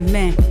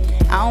Man,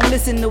 I don't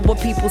listen to what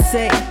people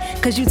say,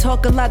 cause you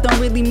talk a lot don't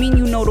really mean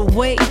you know the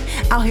way.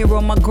 Out here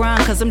on my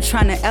grind cause I'm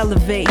trying to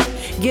elevate.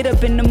 Get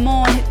up in the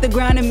morning, hit the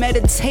ground and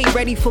meditate.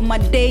 Ready for my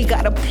day,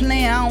 got a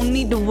plan, I don't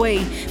need to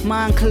wait.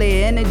 Mind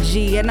clear,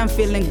 energy, and I'm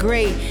feeling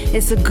great.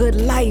 It's a good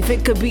life,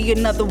 it could be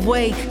another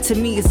way. To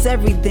me it's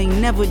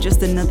everything, never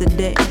just another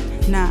day.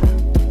 Nah.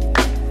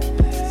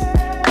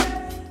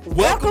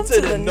 Welcome to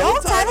the No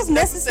Titles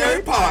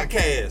Necessary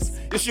podcast.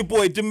 It's your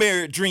boy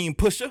Demerit Dream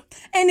Pusher.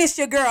 And it's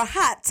your girl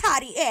Hot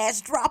Toddy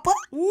Ass Dropper.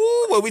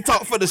 Woo, where we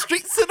talk for the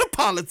streets to the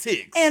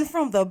politics. And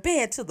from the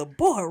bed to the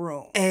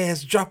boardroom.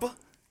 Ass Dropper.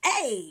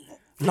 Hey.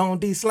 Long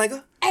D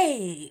Slanger.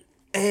 Hey.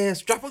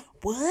 Ass Dropper.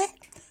 What?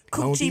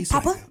 Coochie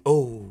Popper.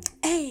 Oh.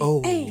 Hey,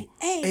 Oh. hey,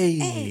 hey, Hey.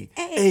 hey, hey,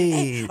 Hey.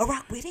 hey. A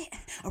rock with it.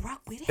 A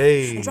rock with it.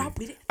 Hey. A drop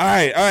with it. All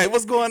right.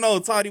 What's going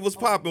on, Toddy? What's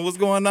popping? What's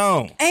going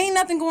on? Ain't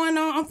nothing going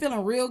on. I'm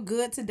feeling real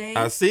good today.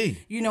 I see.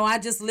 You know, I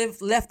just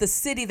left the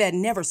city that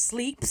never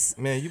sleeps.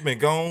 Man, you've been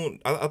gone.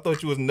 I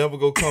thought you was never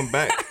gonna come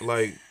back.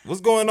 Like,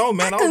 what's going on,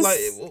 man? I was like,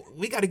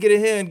 we got to get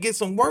in here and get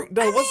some work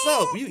done. What's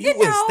up? You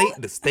went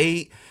state to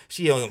state.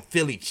 She on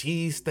Philly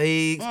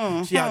cheesesteaks.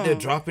 Mm-hmm. She out there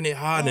dropping it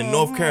hard in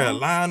North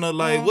Carolina.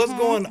 Like, what's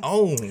going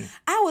on?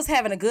 I was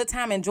having a good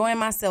time enjoying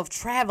myself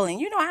traveling.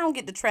 You know, I don't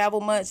get to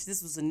travel much.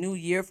 This was a new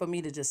year for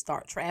me to just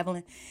start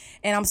traveling.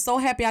 And I'm so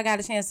happy I got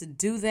a chance to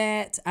do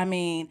that. I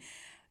mean,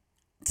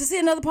 to see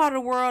another part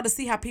of the world, to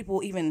see how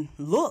people even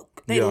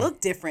look. They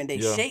look different. They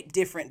shape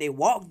different. They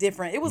walk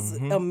different. It was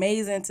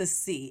amazing to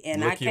see.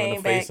 And look I came you in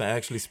the back face and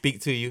actually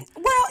speak to you.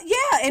 Well,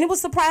 yeah, and it was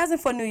surprising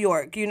for New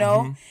York, you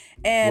know.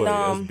 And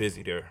Well, it was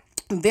busy there.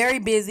 Very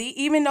busy.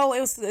 Even though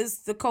it's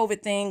the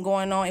COVID thing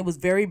going on, it was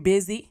very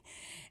busy.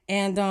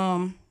 And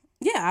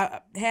yeah,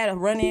 I had a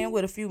run-in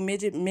with a few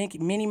midget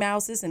Minnie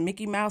Mouses and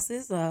Mickey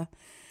Mouses.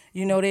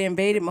 You know, they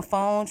invaded my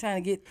phone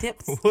trying to get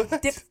tips. What?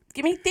 Tip,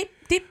 give me tip.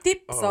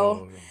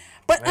 Oh,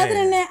 But man. other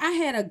than that, I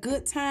had a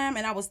good time,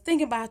 and I was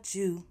thinking about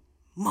you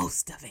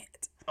most of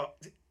it.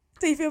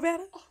 Do you feel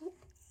better?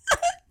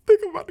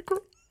 Think about the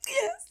crew.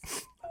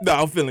 Yes. No,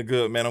 I'm feeling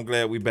good, man. I'm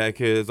glad we back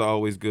here. It's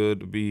always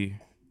good to be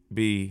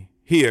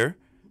here.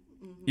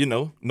 You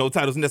know, no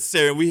titles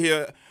necessary. We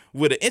here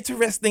with an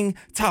interesting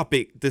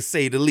topic, to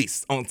say the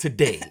least, on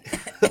today.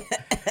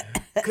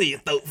 Clear your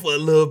throat for a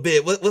little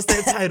bit. What's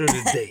that title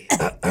today?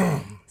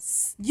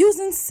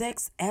 Using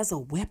sex as a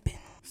weapon.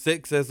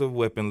 Sex as a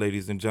weapon,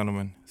 ladies and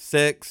gentlemen.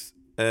 Sex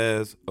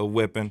as a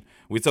weapon.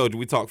 We told you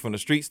we talk from the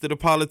streets to the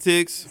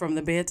politics. From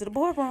the bed to the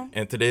boardroom.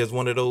 And today is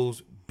one of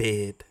those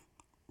bed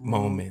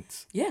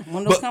moments. Yeah,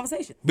 one of those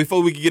conversations.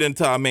 Before we can get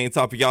into our main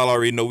topic, y'all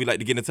already know we like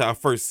to get into our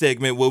first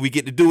segment where we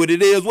get to do what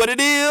it is.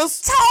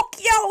 Talk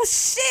your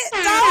shit,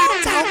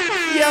 dog. Talk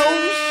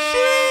your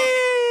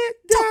shit.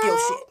 Talk your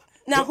shit.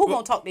 Now, who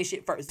gonna talk this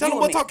shit first? Tell them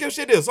what talk your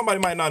shit is. Somebody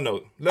might not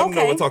know. Let them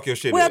know what talk your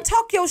shit Well, is.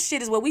 talk your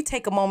shit is where we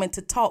take a moment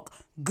to talk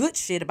good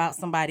shit about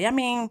somebody. I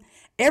mean,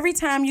 every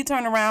time you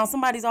turn around,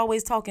 somebody's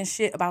always talking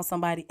shit about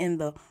somebody in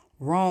the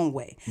wrong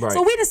way. Right.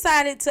 So we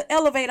decided to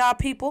elevate our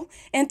people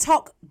and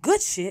talk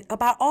good shit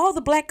about all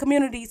the black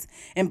communities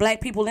and black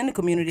people in the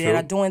community that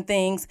are doing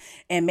things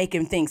and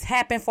making things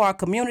happen for our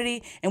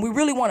community. And we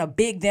really want to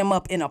big them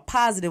up in a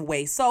positive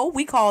way. So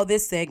we call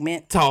this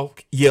segment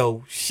Talk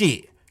Your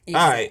Shit. Exactly.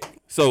 All right.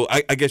 So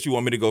I guess you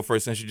want me to go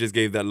first since you just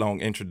gave that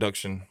long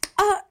introduction.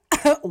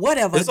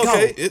 whatever. It's go.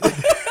 okay.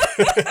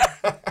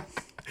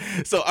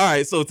 So, all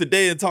right. So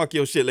today in Talk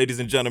Your Shit, ladies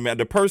and gentlemen,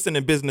 the person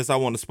in business I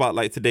want to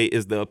spotlight today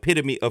is the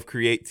epitome of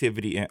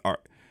creativity and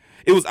art.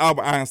 It was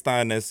Albert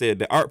Einstein that said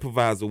that art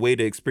provides a way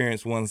to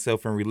experience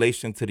oneself in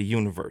relation to the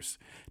universe.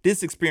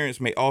 This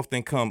experience may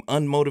often come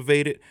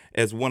unmotivated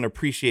as one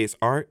appreciates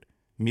art,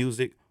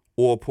 music,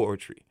 or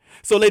poetry.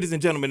 So, ladies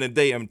and gentlemen,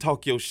 today in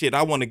Talk Your Shit,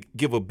 I want to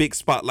give a big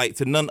spotlight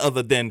to none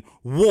other than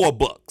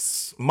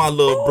Warbucks, my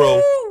little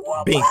bro,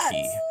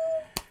 Binky.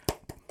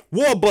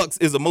 Warbucks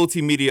is a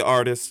multimedia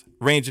artist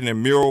ranging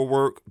in mural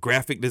work,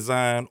 graphic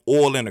design,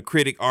 oil and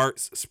acrylic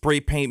arts, spray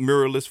paint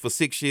muralist for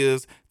 6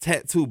 years,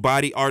 tattoo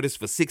body artist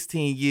for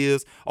 16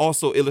 years,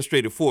 also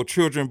illustrated 4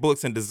 children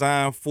books and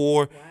designed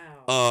for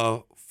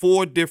 4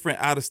 different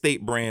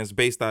out-of-state brands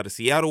based out of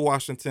Seattle,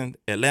 Washington,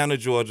 Atlanta,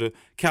 Georgia,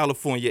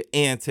 California,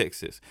 and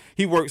Texas.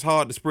 He works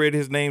hard to spread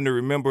his name to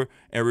remember,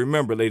 and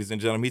remember, ladies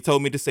and gentlemen, he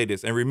told me to say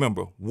this, and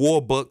remember,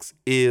 Warbucks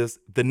is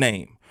the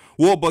name.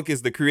 Warbuck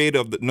is the creator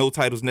of the No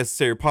Titles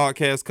Necessary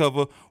podcast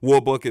cover.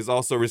 Warbuck is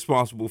also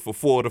responsible for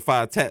 4 to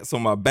 5 tats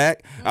on my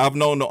back. I've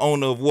known the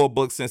owner of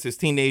Warbuck since his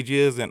teenage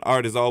years, and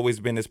art has always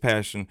been his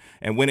passion.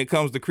 And when it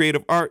comes to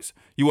creative arts,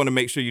 you want to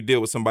make sure you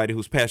deal with somebody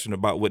who's passionate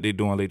about what they're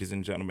doing, ladies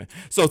and gentlemen.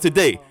 So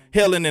today,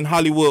 hailing in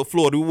Hollywood,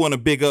 Florida, we want to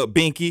big up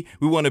Binky.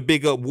 We want to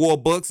big up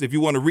Warbucks. If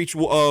you want to reach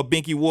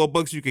Binky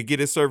Warbucks, you can get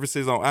his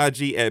services on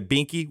IG at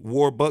Binky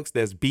Warbucks.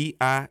 That's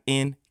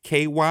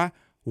BINKY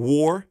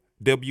War.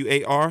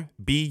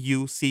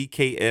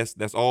 WARBUCKS.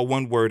 That's all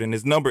one word. And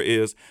his number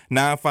is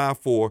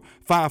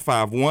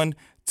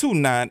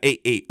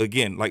 954-551-2988.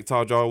 Again, like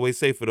Taj always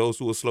say, for those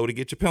who are slow to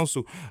get your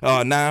pencil,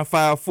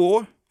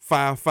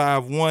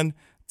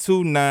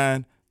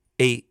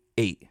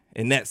 954-551-2988.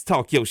 and that's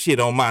Talk Your Shit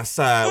on My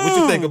Side. What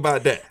you think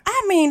about that?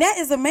 I mean, that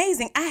is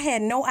amazing. I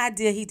had no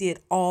idea he did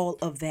all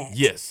of that.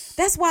 Yes.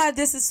 That's why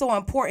this is so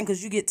important,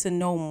 because you get to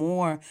know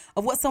more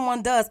of what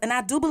someone does. And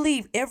I do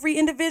believe every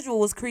individual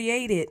was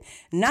created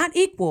not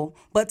equal,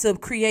 but to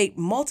create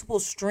multiple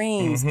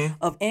streams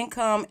of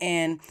income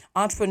and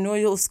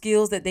entrepreneurial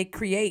skills that they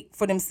create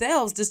for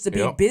themselves, just to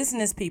be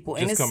business people.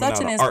 Just and it's coming such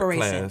out an of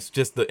inspiration. Art class,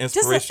 just the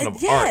inspiration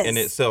of art in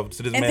itself.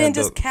 So this and man then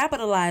just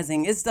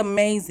capitalizing. It's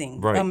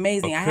amazing. right.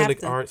 Amazing.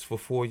 Acrylic arts for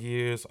 4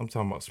 years. I'm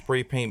talking about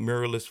spray paint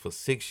muralists for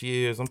 6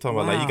 years. I'm talking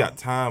about like you got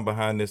time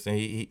behind this, and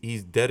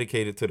he's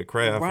dedicated to the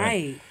craft.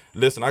 Right.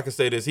 And listen, I can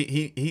say this.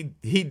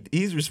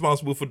 He's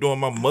responsible for doing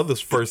my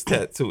mother's first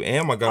tattoo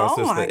and my god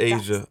sister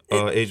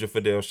Asia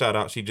Fidel. Shout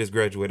out. She just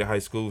graduated high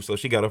school, so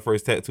she got her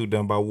first tattoo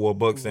done by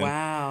Warbucks. And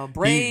wow,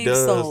 brave he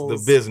does souls. the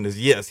business.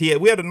 Yes,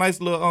 we had a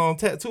nice little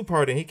tattoo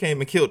party, and he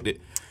came and killed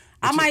it.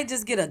 I might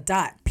just get a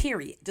dot.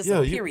 Period. Just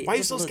a period. Why you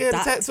just so scared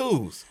of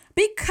tattoos?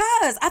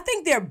 Because I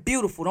think they're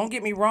beautiful. Don't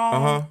get me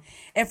wrong.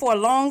 And for a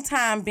long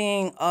time,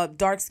 being a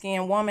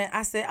dark-skinned woman,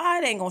 I said,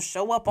 it ain't going to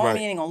show up on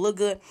me. It ain't going to look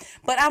good.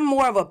 But I'm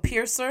more of a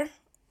piercer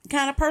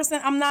kind of person.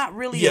 I'm not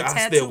really a tattoo person.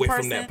 Yeah, I stay away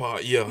from that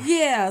part.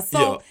 Yeah.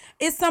 So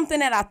it's something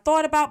that I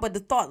thought about, but the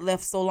thought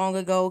left so long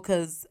ago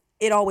because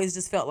it always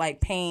just felt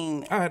like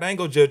pain. All right, I ain't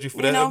going to judge you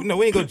for that. No,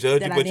 we ain't going to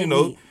judge you, but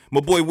my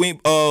boy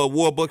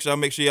Warbucks, y'all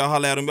make sure y'all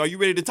holler at him. Are you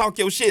ready to talk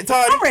your shit,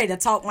 Todd? I'm ready to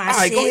talk my shit.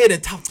 All right, go ahead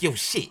and talk your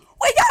shit.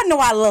 Well, y'all know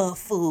I love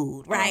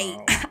food, right?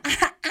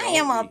 I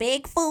am a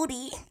big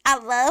foodie. I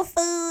love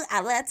food.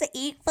 I love to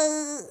eat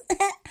food.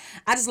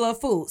 I just love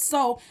food.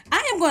 So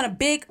I am going to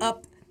big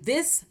up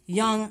this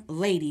young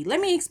lady. Let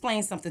me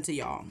explain something to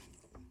y'all.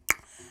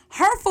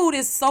 Her food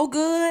is so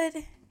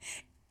good,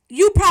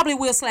 you probably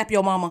will slap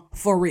your mama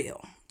for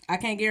real. I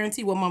can't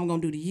guarantee what mama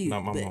gonna do to you.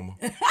 Not my mama.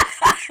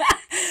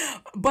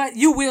 But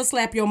you will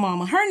slap your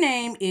mama. Her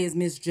name is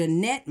Miss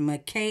Jeanette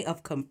McKay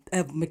of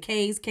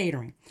McKay's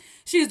Catering.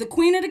 She is the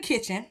queen of the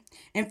kitchen.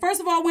 And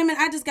first of all, women,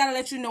 I just got to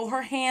let you know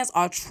her hands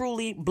are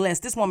truly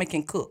blessed. This woman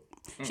can cook.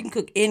 She can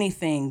cook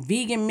anything.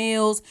 Vegan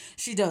meals.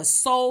 She does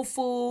soul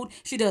food.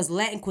 She does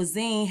Latin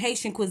cuisine,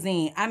 Haitian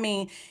cuisine. I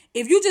mean,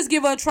 if you just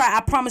give her a try,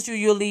 I promise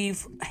you'll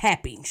leave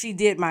happy. She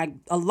did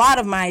a lot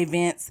of my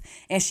events,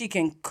 and she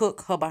can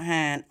cook her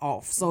behind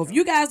off. So if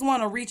you guys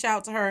want to reach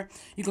out to her,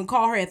 you can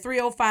call her at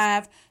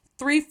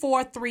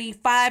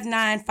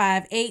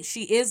 305-343-5958.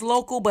 She is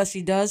local, but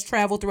she does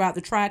travel throughout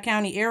the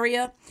Tri-County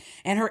area.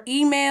 And her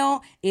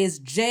email is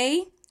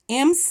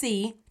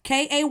jmckay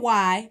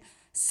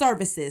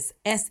services,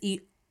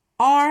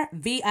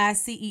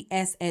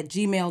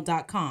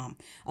 services@gmail.com.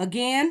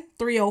 Again,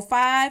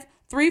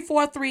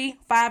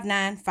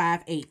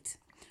 305-343-5958.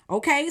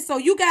 Okay, so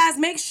you guys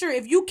make sure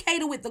if you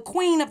cater with the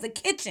queen of the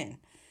kitchen,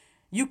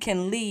 you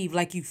can leave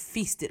like you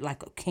feasted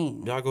like a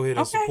king. Y'all go ahead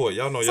and support.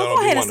 Y'all know so y'all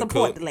don't be wanting to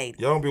cook. The lady.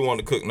 Y'all don't be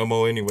wanting to cook no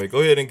more anyway. Go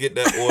ahead and get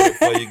that ordered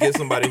for you. Get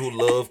somebody who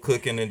loves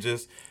cooking and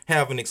just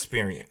have an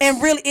experience.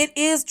 And really, it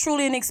is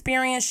truly an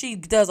experience. She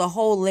does a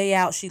whole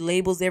layout. She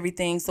labels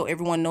everything so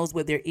everyone knows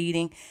what they're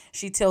eating.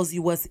 She tells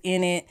you what's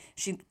in it.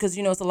 Because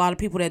it's a lot of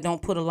people that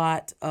don't put a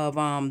lot of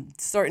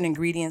certain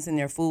ingredients in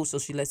their food, so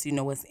she lets you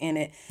know what's in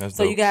it. That's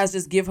so dope. You guys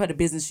just give her the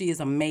business. She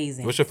is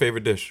amazing. What's your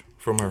favorite dish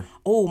from her?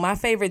 Oh, my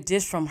favorite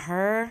dish from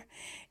her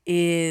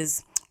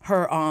is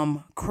her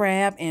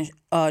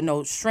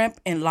shrimp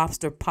and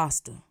lobster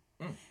pasta.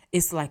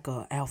 It's like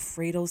a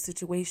Alfredo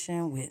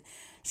situation with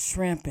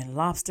shrimp and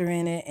lobster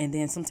in it, and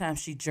then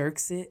sometimes she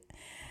jerks it.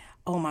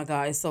 Oh my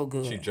God, it's so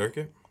good. She jerk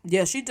it?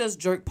 Yeah, she does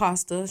jerk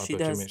pasta. She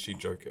does. You meant she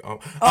jerk it.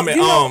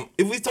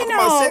 If we talk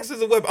about sex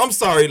as a weapon, I'm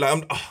sorry.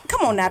 Come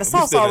on now, the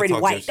sauce already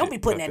white. Don't be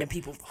putting that in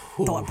people's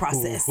thought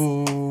process.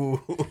 All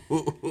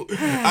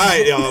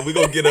right, y'all, we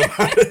gonna get up.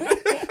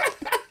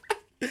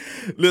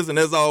 Listen,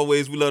 as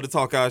always, we love to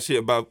talk our shit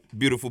about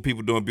beautiful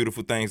people doing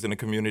beautiful things in the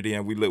community,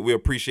 and we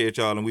appreciate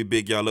y'all and we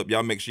big y'all up.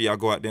 Y'all make sure y'all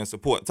go out there and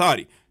support.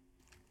 Toddy,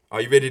 are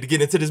you ready to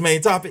get into this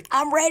main topic?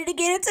 I'm ready to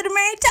get into the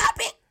main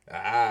topic. All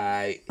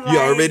right. You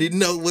already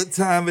know what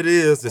time it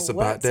is. It's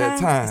about that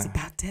time. It's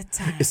about that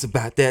time. It's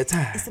about that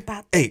time. It's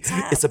about that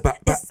time. It's about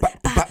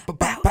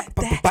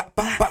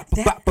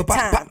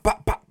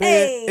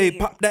Hey,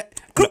 pop that.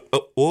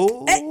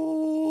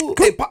 Oh.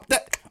 Hey, pop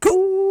that.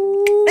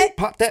 Cool.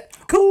 Pop that.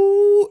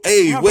 Cool.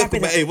 Hey,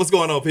 welcome back. Hey, what's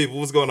going on, people?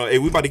 What's going on? Hey,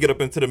 we about to get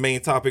up into the main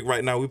topic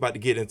right now. We about to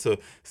get into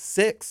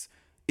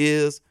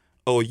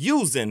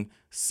using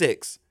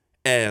sex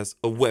as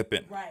a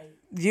weapon. Right.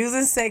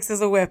 Using sex as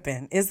a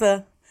weapon. Is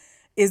it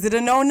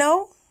a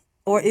no-no,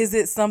 or is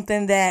it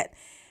something that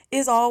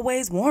is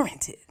always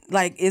warranted?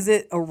 Like, is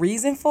it a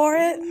reason for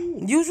it?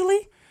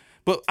 Usually.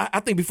 But I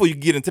think before you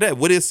get into that,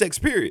 what is sex,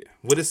 period?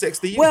 What is sex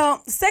to you?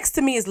 Well, sex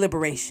to me is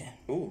liberation.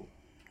 Ooh.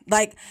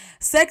 Like,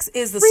 sex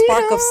is the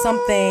spark of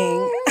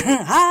something.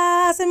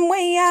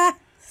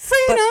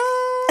 Freedom.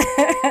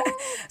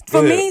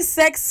 For me,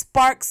 sex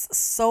sparks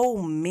so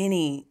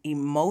many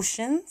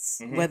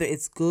emotions, whether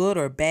it's good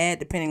or bad,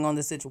 depending on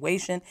the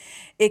situation.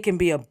 It can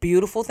be a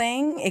beautiful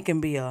thing. It can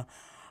be a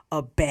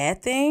a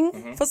bad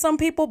thing for some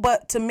people,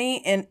 but to me,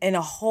 in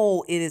a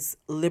whole, it is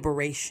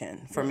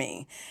liberation for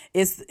me.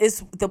 It's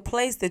the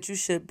place that you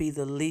should be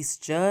the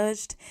least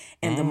judged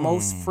and the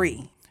most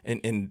free.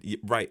 And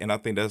right, and I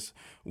think that's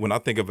when I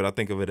think of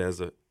it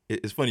as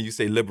it's funny you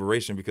say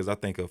liberation because I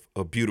think of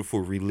a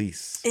beautiful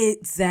release.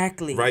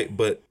 Exactly. Right,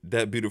 but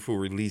that beautiful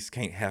release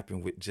can't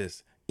happen with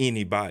just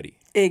anybody.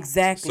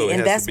 Exactly. So it and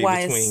has that's to be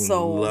why between it's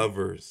so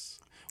lovers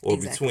or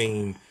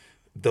between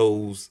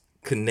those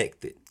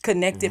connected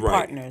right.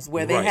 partners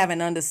where they right. have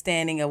an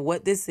understanding of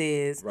what this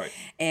is right.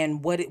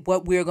 and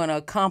what we're going to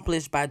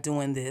accomplish by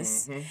doing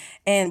this.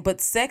 But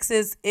sex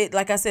is it,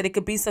 like I said, it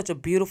could be such a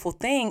beautiful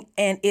thing,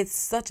 and it's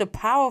such a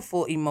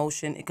powerful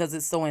emotion because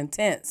it's so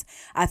intense.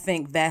 I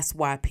think that's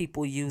why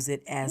people use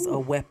it as a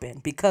weapon,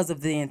 because of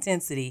the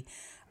intensity.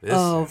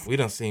 Listen, we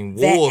done seen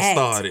wars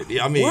started.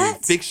 I mean,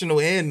 What? fictional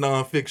and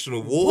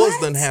non-fictional wars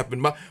done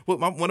happened.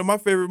 One of my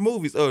favorite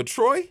movies,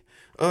 Troy.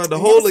 The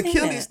whole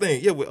Achilles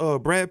thing. Yeah,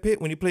 with Brad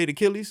Pitt when he played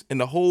Achilles, and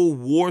the whole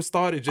war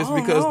started just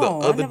because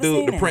the other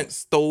dude, the prince,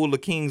 stole the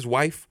king's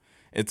wife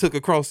and took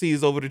across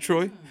seas over to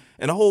Troy.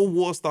 And the whole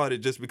war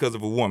started just because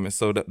of a woman.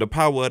 So the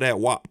power of that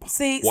wop.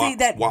 See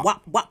that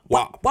wop.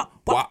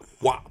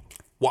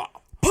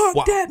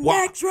 Park that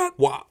Mack truck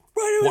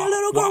right in a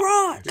little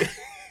garage.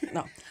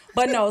 No.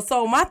 But no,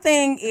 so my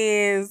thing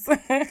is we're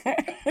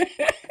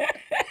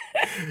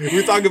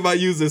talking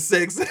about using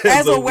sex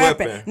as a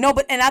weapon. No,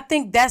 and I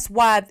think that's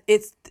why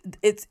it's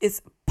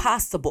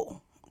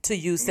possible to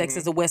use sex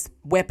as a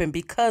weapon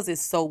because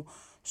it's so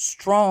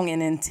strong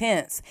and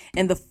intense,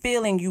 and the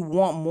feeling you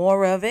want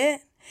more of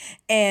it.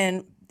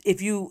 And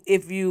if you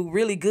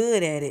really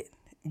good at it,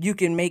 you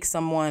can make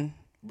someone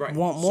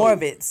want more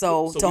of it.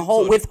 So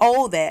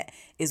withhold that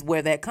is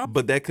where that comes.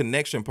 But that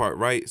connection part,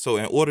 right? So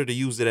in order to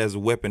use it as a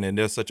weapon, and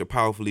there's such a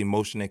powerful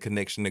emotion and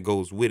connection that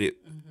goes with it,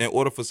 in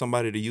order for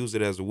somebody to use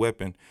it as a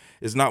weapon,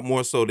 it's not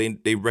more so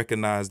they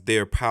recognize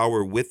their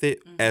power with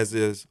it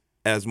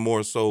as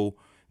more so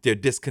their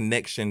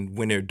disconnection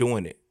when they're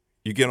doing it.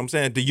 You get what I'm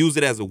saying? To use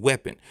it as a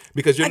weapon,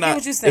 because you're not.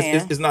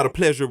 It's not a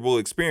pleasurable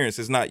experience.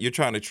 It's not. You're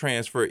trying to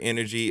transfer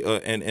energy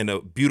and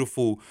a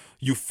beautiful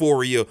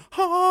euphoria.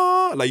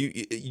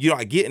 Like you're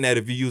not getting that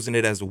if you're using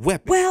it as a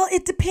weapon. Well,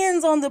 it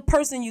depends on the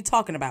person you're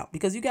talking about,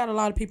 because you got a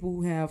lot of people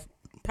who have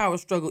power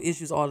struggle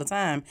issues all the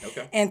time.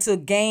 Okay. And to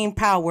gain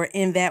power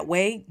in that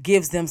way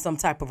gives them some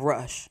type of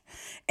rush.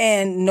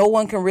 And no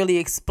one can really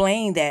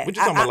explain that. What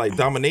you talking about, like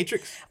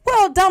dominatrix?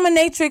 Well,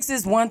 dominatrix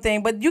is one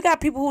thing, but you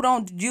got people who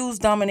don't use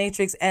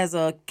dominatrix as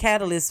a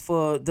catalyst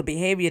for the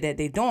behavior that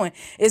they're doing.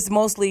 It's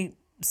mostly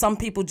some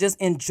people just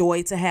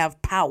enjoy to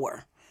have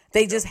power.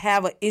 They just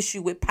have an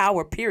issue with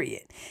power,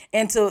 period.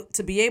 And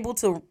to be able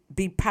to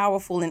be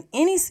powerful in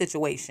any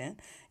situation,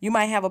 you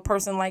might have a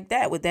person like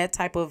that with that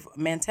type of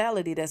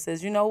mentality that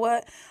says, you know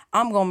what,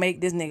 I'm going to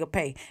make this nigga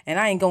pay, and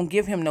I ain't going to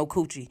give him no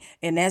coochie.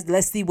 And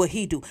let's see what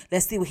he do.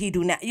 Let's see what he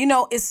do now. You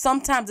know,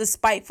 sometimes it's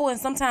spiteful, and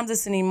sometimes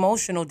it's an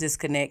emotional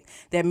disconnect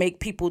that make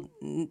people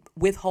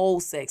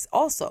withhold sex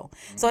also.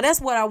 So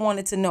that's what I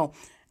wanted to know.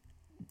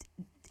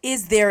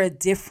 Is there a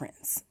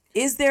difference?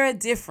 Is there a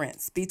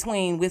difference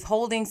between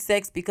withholding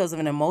sex because of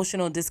an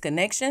emotional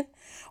disconnection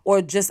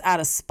or just out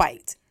of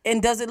spite?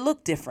 And does it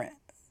look different?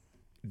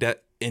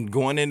 That in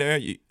going in there,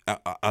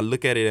 I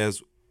look at it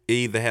as it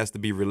either has to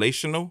be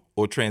relational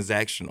or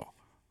transactional,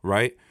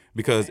 right?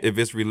 Because if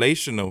it's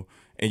relational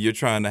and you're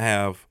trying to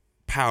have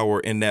power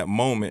in that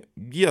moment,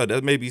 yeah,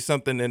 that may be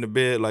something in the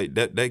bed like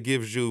that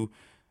gives you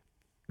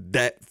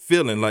that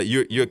feeling like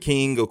you're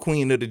king or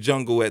queen of the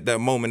jungle at that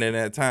moment and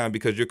that time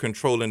because you're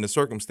controlling the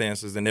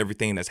circumstances and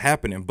everything that's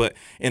happening. But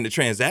in the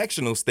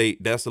transactional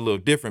state, that's a little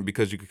different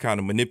because you can kind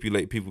of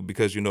manipulate people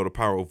because you know the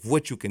power of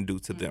what you can do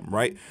to them,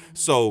 right?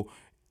 So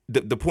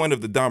the point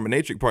of the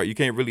dominatrix part, you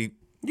can't really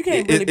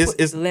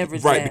put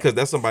leverage right that. Because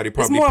that's somebody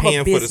probably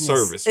paying for the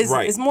service.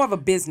 It's more of a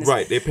business.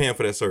 Right, they're paying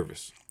for that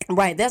service.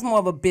 Right, that's more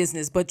of a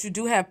business. But you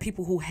do have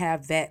people who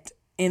have that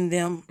in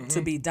them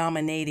to be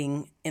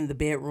dominating in the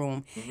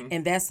bedroom.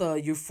 And that's a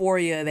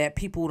euphoria that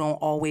people don't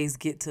always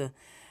get to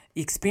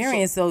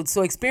experience.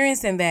 So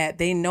experiencing that,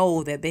 they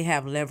know that they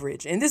have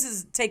leverage. And this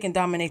is taking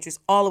dominatrix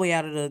all the way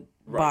out of the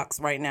box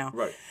right now.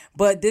 Right.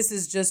 But this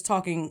is just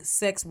talking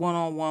sex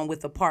one-on-one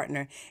with a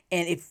partner.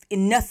 And if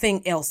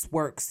nothing else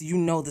works, you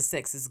know the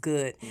sex is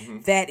good.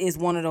 That is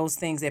one of those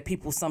things that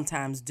people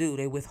sometimes do.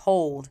 They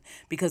withhold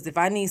because if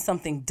I need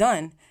something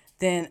done,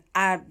 then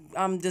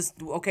I'm just,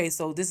 okay,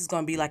 so this is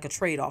going to be like a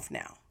trade-off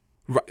now.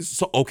 Right.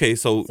 So, okay,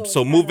 so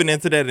moving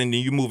into that, and then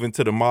you move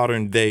into the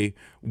modern day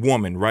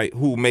woman, right,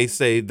 who may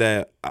say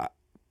that,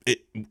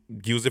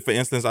 use it for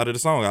instance out of the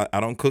song, I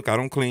don't cook, I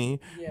don't clean,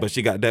 but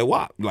she got that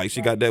wop, like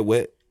she got that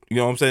wet, you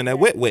know what I'm saying, that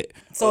wet.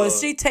 So if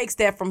she takes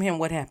that from him,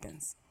 what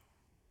happens?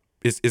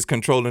 It's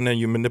controlling and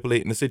you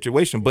manipulating the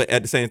situation, but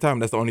at the same time,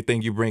 that's the only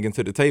thing you bring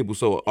into the table.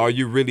 So are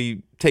you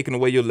really taking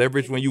away your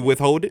leverage when you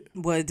withhold it?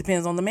 Well, it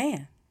depends on the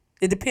man.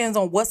 It depends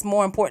on what's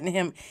more important to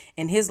him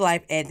in his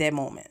life at that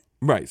moment.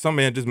 Right. Some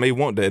man just may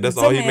want that. That's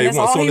Some all he man, may that's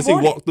want. all As soon he as he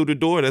wanted. walk through the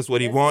door, that's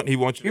what he want. He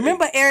wants you. You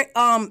remember Eric?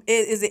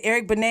 Is it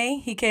Eric Benet?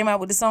 He came out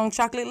with the song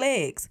 "Chocolate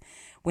Legs."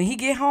 When he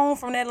get home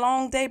from that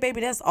long day,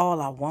 baby, that's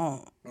all I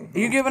want.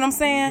 You get what I'm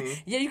saying?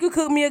 Yeah, you could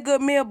cook me a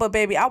good meal, but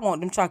baby, I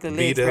want them chocolate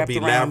Be legs there, wrapped be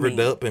around lathered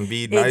me. up and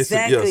be nice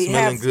and Exactly.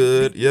 smelling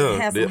good. Yeah.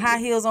 Have some high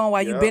heels on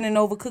while you bending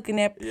over cooking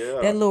that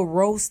little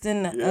roast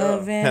in the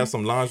oven. Have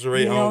some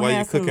lingerie You know, on while you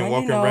have some, cooking, you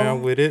walking know,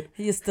 around with it.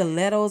 Your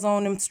stilettos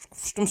on them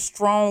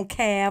strong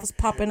calves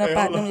popping up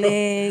out them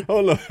legs.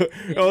 Hold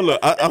up.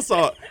 I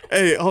saw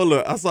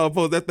a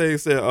post that thing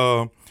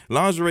said,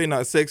 lingerie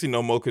not sexy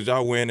no more because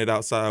y'all wearing it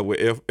outside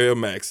with Air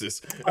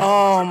Maxes.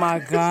 Oh my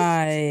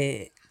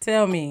God.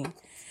 Tell me.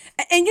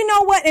 And you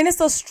know what? And it's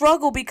a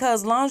struggle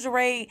because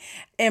lingerie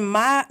in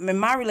my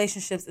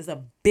relationships is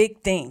a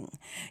big thing,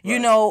 you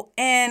know,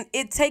 and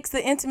it takes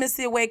the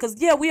intimacy away because,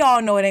 yeah, we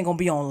all know it ain't going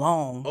to be on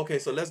long, Okay,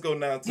 so let's go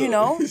now to you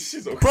know,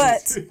 She's so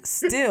but crazy.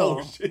 still,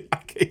 Oh, shit. I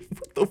can't.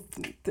 What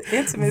the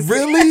intimacy.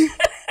 Really?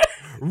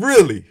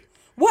 Really?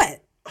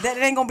 What? That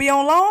it ain't going to be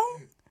on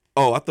long?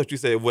 Oh, I thought you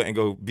said it wasn't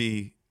going to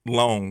be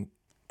long.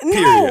 No,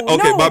 Period.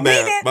 Okay, no, my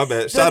meaning bad. My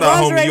bad. the Shout out,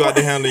 homie. lingerie You out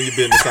there handling your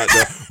business out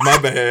there. My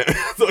bad. I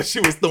thought she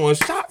was throwing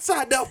shots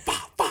out there.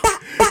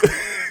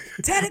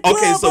 Tear the Okay,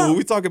 club so up. when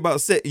we talk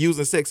about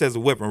using sex as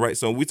a weapon, right?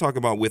 So when we talk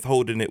about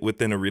withholding it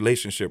within a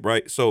relationship,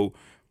 right? So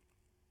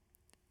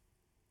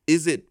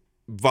is it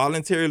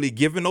voluntarily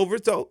given over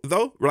to,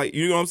 though? Right?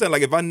 You know what I'm saying?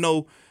 Like if I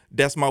know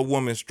that's my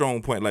woman's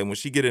strong point, like when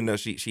she get in there,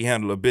 she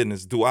handle her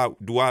business. Do I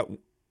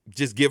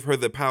just give her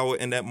the power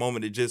in that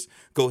moment to just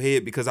go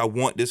ahead because I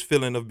want this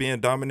feeling of being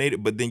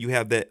dominated? But then you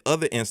have that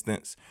other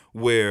instance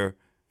where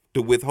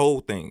the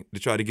withhold thing,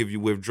 to try to give you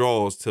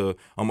withdrawals to,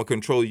 I'm going to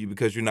control you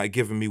because you're not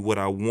giving me what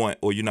I want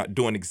or you're not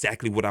doing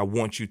exactly what I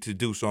want you to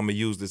do. So I'm going to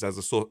use this as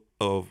a sort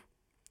of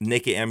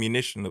naked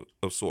ammunition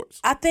of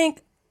sorts. I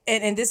think,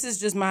 and this is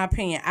just my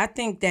opinion, I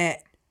think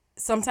that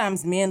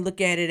sometimes men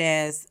look at it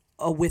as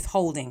a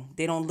withholding.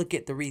 They don't look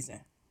at the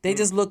reason. They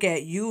just look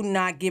at you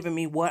not giving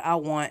me what I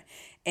want,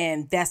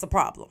 and that's a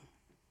problem.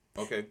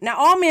 Okay. Now,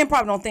 all men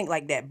probably don't think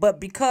like that, but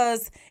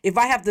because if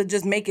I have to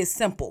just make it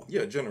simple,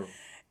 Yeah, general.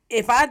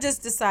 if I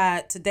just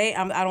decide today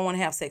I don't want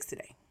to have sex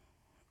today,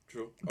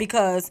 True.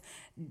 because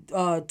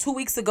 2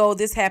 weeks ago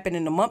this happened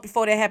and the month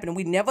before that happened and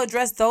we never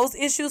addressed those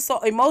issues, so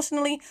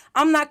emotionally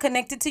I'm not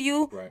connected to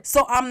you, Right.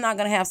 so I'm not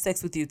gonna have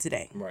sex with you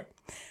today. Right.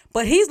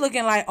 But he's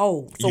looking like,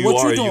 oh, so You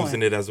what are you doing?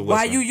 using it as a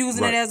Why weapon. you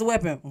using Right. it as a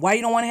weapon? Why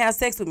you don't want to have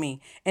sex with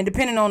me? And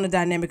depending on the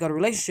dynamic of the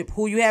relationship,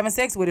 who you having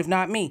sex with, if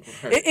not me,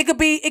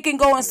 it can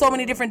go in so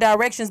many different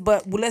directions.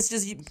 But let's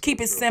just keep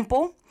it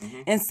simple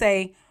and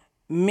say,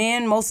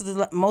 men most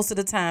of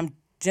the time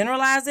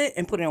generalize it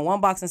and put it in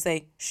one box and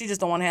say she just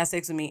don't want to have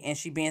sex with me and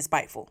she being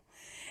spiteful.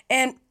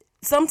 And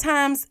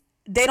sometimes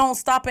they don't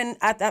stop and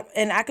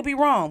I could be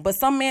wrong, but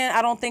some men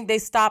I don't think they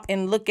stop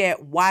and look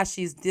at why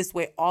she's this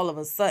way all of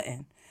a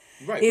sudden.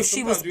 Right. If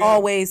she was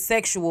always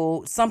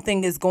sexual,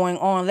 something is going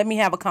on. Let me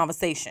have a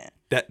conversation.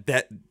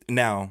 That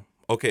now,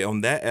 okay, on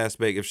that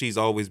aspect, if she's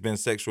always been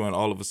sexual and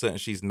all of a sudden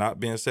she's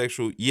not being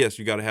sexual, yes,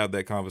 you got to have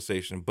that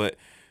conversation. But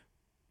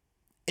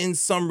in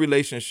some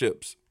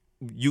relationships,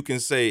 you can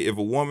say if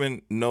a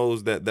woman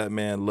knows that that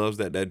man loves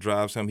that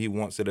drives him, he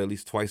wants it at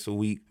least twice a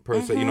week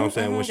per se. You know what I'm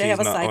saying? When They she's have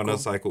a not on her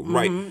cycle. cycle,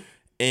 right?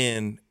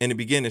 And in the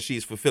beginning,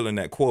 she's fulfilling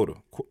that quota.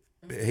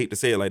 I hate to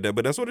say it like that,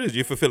 but that's what it is.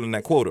 You're fulfilling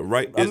that quota,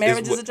 right? A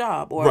marriage is a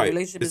job, or a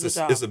relationship is a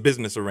job. It's a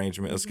business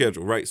arrangement, a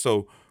schedule, right?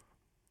 So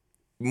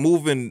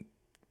moving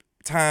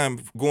time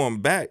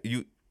going back,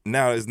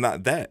 now it's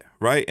not that,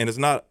 right? And it's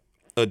not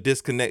a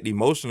disconnect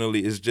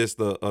emotionally, it's just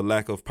a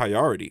lack of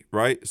priority,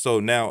 right? So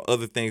now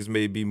other things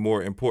may be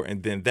more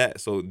important than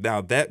that. So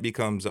now that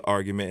becomes an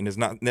argument, and it's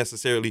not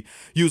necessarily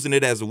using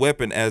it as a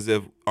weapon, as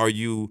if, are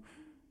you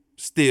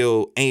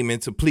still aiming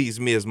to please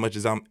me as much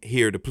as I'm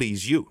here to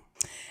please you?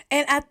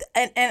 And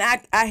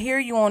I hear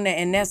you on that,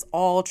 and that's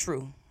all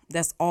true.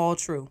 That's all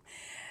true.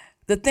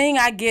 The thing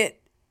I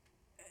get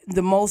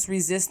the most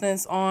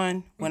resistance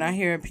on when I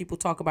hear people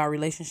talk about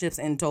relationships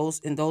in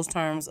those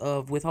terms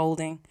of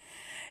withholding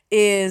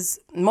is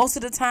most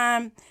of the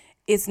time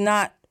it's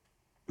not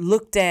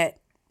looked at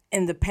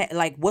in the past,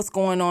 like what's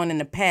going on in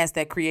the past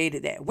that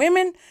created that.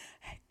 Women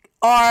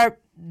are,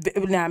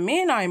 now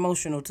men are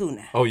emotional too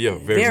now. Oh yeah,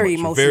 Very much,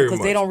 emotional very because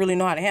they much. don't really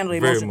know how to handle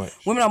their Very emotions.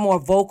 much. Women are more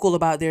vocal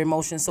about their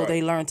emotions, so Right.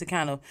 they learn to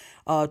kind of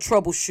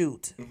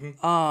troubleshoot.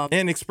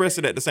 And express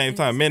it at the same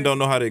time. Men don't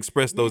know how to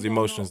express those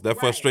emotions. That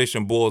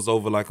frustration boils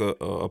over like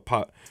a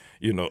pot,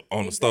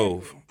 on the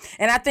stove.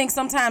 And I think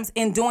sometimes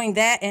in doing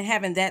that and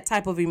having that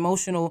type of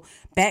emotional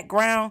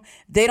background,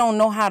 they don't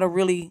know how to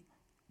really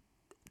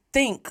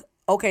think,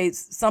 okay,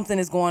 something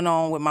is going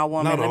on with my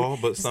woman. Not all,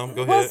 but some.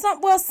 Go Well,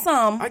 ahead.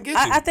 some. I get you.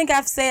 I think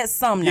I've said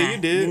some now. Yeah,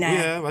 you did. Now.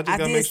 Yeah, I just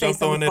gotta did make sure I'm say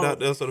some throwing it before. out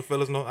there so the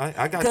fellas know. I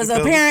got you. Because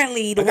fellas.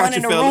 apparently the I got one you,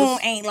 in the fellas. room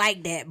ain't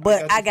like that.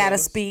 But got I you, gotta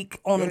fellas. speak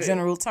on Go a ahead.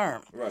 general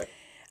term. Right.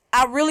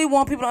 I really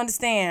want people to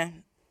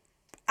understand.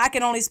 I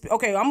can only speak.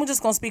 Okay, I'm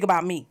just gonna speak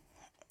about me.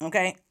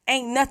 Okay,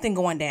 ain't nothing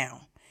going down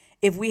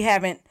if we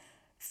haven't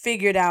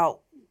figured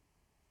out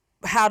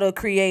how to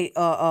create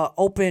a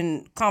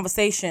open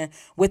conversation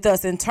with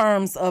us in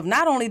terms of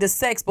not only the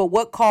sex, but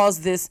what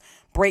caused this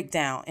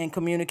breakdown in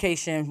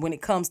communication when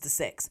it comes to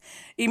sex.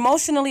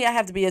 Emotionally, I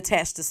have to be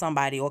attached to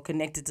somebody or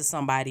connected to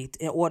somebody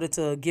in order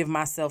to give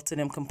myself to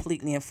them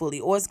completely and fully,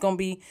 or it's going to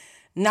be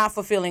not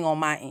fulfilling on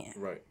my end.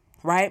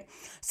 Right?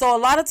 So a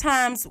lot of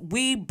times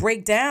we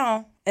break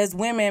down as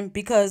women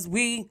because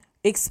we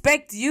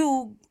expect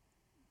you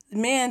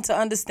men to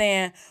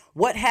understand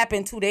what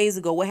happened 2 days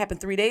ago, what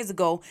happened 3 days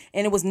ago,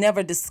 and it was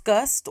never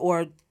discussed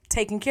or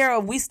taken care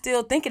of. We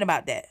still thinking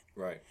about that.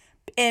 Right.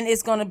 And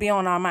it's going to be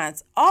on our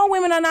minds. All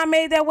women are not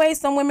made that way.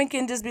 Some women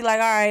can just be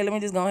like, all right, let me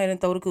just go ahead and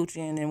throw the coochie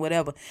in and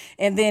whatever.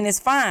 And then it's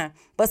fine.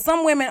 But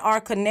some women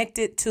are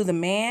connected to the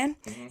man,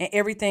 and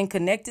everything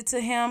connected to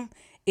him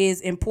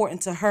is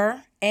important to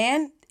her,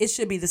 and it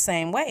should be the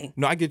same way.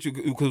 No, I get you,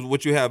 because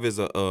what you have is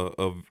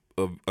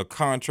a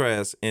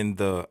contrast in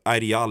the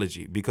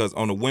ideology, because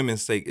on the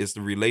women's sake, it's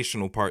the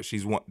relational part. She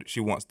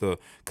wants the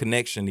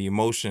connection, the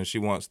emotion. She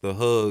wants the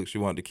hug. She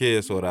wants the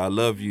kiss, or the I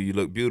love you. You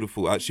look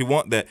beautiful. She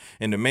want that,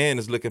 and the man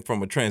is looking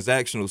from a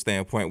transactional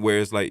standpoint, where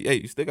it's like,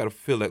 hey, you still got to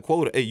fulfill that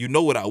quota. Hey, you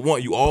know what I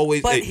want. You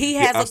always. But hey, he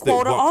has a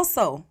quota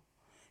also.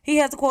 He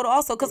has a quota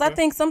also, because I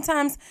think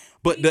sometimes.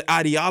 But the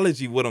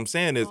ideology, what I'm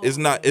saying is, it's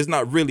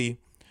not really.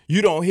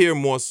 You don't hear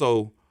more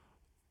so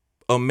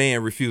a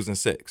man refusing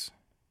sex.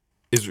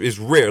 It's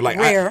rare. Like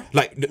rare.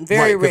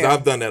 Very rare. Because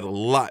I've done that a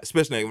lot,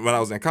 especially when I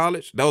was in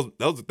college. That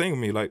was the thing with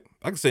me. Like,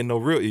 I could say no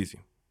real easy.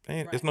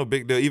 It's no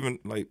big deal. Even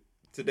like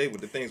today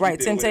with the things. Right.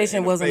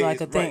 Temptation wasn't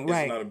like a thing.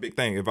 Right. It's not a big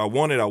thing. If I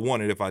want it, I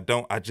want it. If I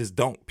don't, I just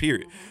don't.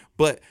 Period.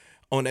 But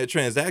on that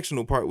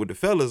transactional part with the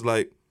fellas,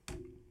 like,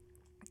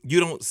 you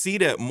don't see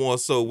that more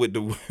so with the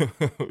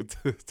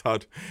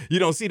you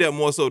don't see that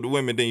more so with the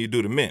women than you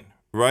do the men,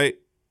 right?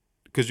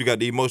 Because you got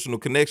the emotional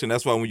connection.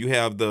 That's why when you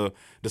have the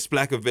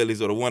splackavellis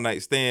or the one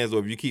night stands, or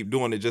if you keep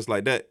doing it just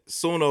like that,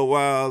 sooner or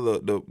while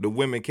the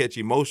women catch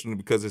emotion,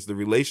 because it's the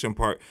relation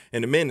part,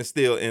 and the men is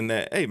still in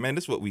that. Hey man,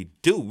 this is what we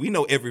do. We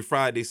know every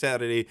Friday,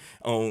 Saturday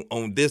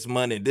on this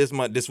month and this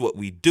month, this is what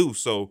we do.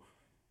 So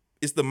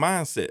it's the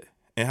mindset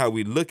and how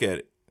we look at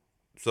it.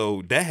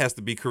 So that has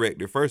to be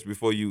corrected first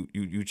before you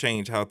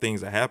change how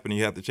things are happening.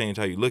 You have to change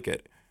how you look at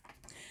it.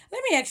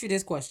 Let me ask you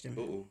this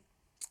question.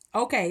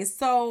 Okay,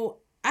 so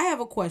I have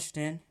a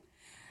question.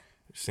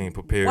 She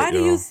prepared. Why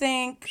do you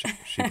think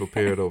she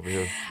prepared over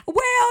here?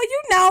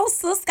 Well,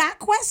 sis got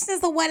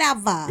questions or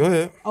whatever. Go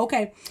ahead.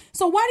 Okay,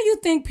 so why do you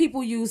think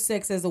people use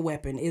sex as a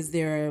weapon? Is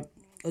there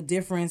a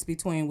difference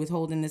between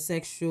withholding the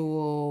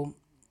sexual,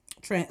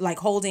 like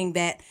holding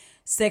that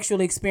sexual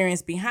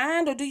experience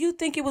behind, or do you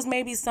think it was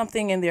maybe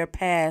something in their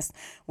past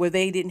where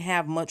they didn't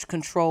have much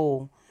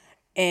control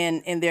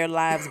and in their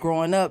lives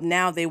growing up?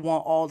 Now they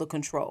want all the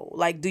control.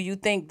 Like, do you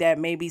think that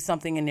maybe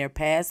something in their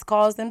past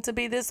caused them to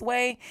be this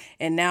way,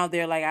 and now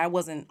they're like, I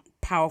wasn't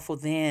powerful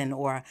then,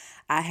 or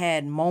I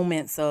had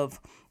moments of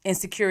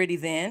insecurity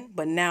then,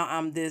 but now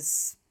I'm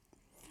this.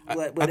 I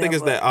think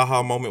it's that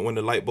aha moment when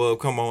the light bulb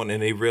come on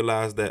and they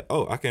realize that,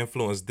 oh, I can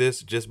influence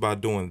this just by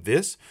doing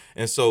this.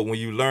 And so when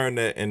you learn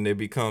that and it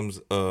becomes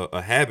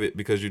a habit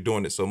because you're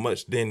doing it so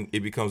much, then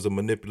it becomes a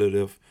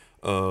manipulative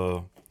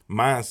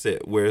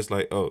mindset where it's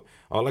like, oh,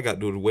 all I got to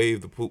do is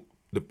wave the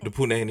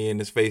punani in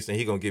his face and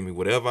he gonna give me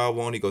whatever I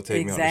want. He gonna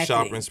take me on a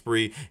shopping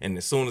spree, and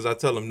as soon as I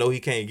tell him no, he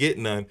can't get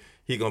none,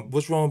 he gonna,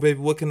 what's wrong, baby?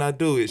 What can I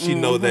do? She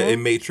know that it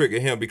may trigger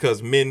him,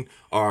 because men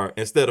are,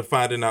 instead of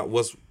finding out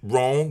what's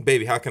wrong,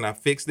 baby, how can I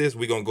fix this?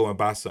 We gonna go and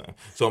buy something.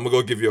 So I'm gonna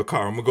go give you a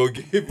car. I'm gonna go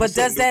give you. But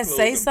does that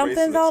say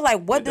something though?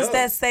 Like, what does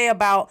that say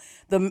about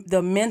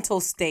the mental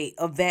state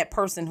of that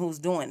person who's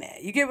doing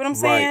that? You get what I'm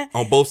saying? Right.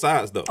 On both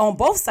sides though. On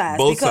both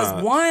sides,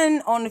 because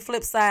one on the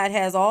flip side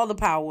has all the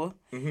power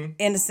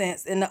in a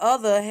sense, and the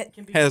other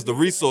has the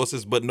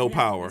resources but no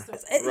power.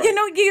 Right.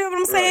 You get what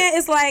I'm saying?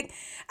 It's like,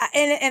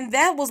 and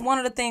that was one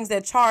of the things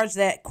that charged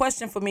that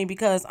question for me,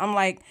 because I'm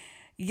like,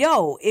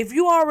 yo, if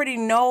you already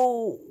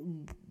know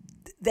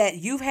that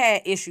you've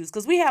had issues,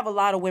 because we have a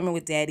lot of women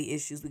with daddy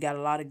issues. We got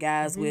a lot of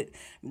guys with,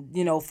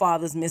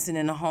 fathers missing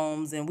in the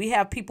homes, and we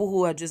have people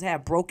who are just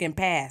have broken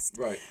past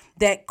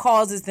that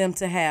causes them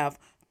to have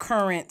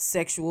current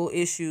sexual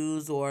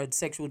issues or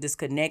sexual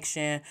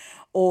disconnection,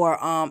 or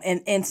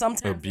and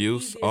sometimes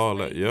abuse, all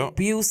that,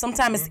 abuse.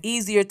 Sometimes it's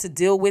easier to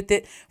deal with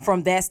it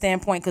from that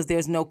standpoint because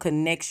there's no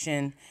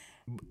connection.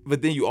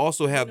 But then you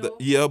also have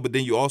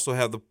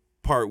the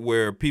part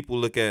where people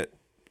look at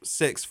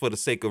sex for the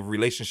sake of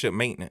relationship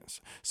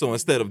maintenance. So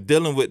instead of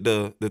dealing with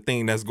the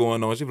thing that's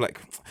going on, she's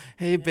like,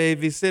 hey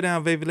baby, sit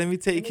down, baby, let me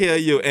take care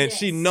of you. And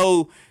she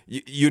know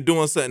you're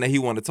doing something that he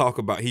want to talk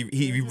about.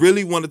 He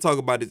really want to talk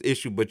about this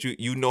issue, but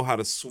you know how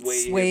to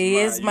sway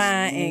his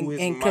mind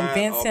and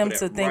convince him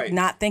to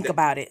think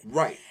about it.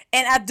 Right.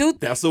 And I do.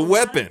 That's a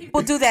weapon.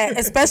 People do that,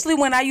 especially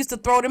when I used to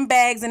throw them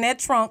bags in that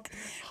trunk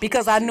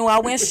because I knew I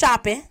went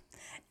shopping.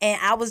 And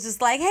I was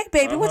just like, hey,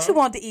 baby, what you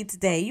want to eat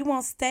today? You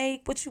want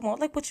steak? What you want?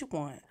 Like, what you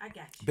want? I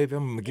got you. Baby,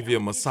 I'm going to give you a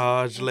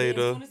massage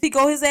later. He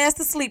go his ass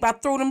to sleep. I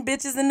threw them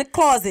bitches in the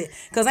closet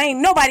because ain't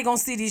nobody going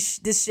to see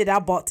this shit I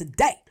bought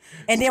today.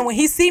 And then when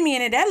he see me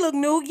in it, that look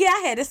new. Yeah, I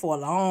had this for a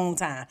long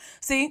time.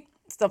 See,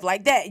 stuff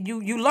like that. You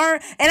learn,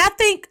 and I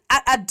think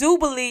I do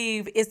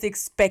believe it's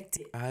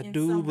expected. I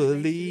do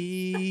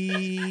believe.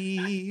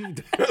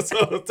 That's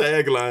our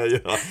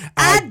tagline, y'all.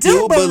 I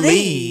do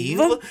believe.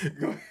 Go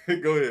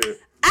ahead.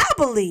 I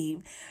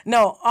believe.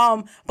 No,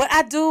 but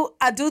I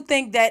do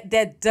think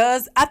that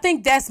does. I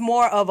think that's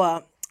more of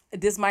a.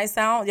 This might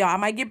sound, y'all, I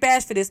might get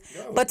bashed for this,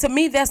 but to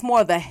me, that's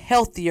more of the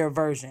healthier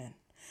version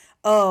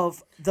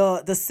of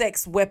the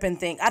sex weapon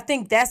thing. I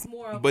think that's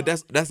more of But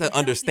that's an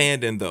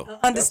understanding, though.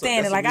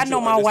 Understanding. That's like, I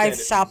know my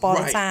wife shop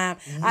all the time.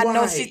 I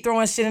know she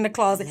throwing shit in the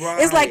closet.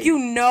 It's like,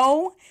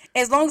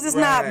 as long as it's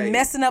not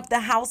messing up the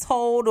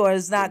household or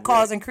it's not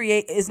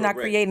not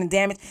creating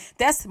damage,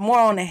 that's more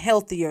on the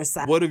healthier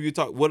side. What have you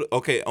talked?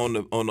 Okay, on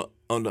the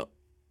on the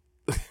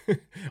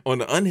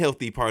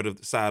unhealthy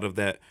side of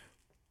that,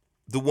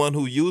 the one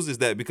who uses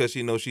that because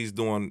she knows she's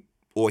doing,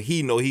 or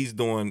he know he's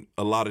doing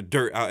a lot of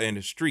dirt out in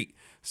the street.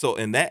 So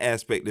in that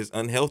aspect, it's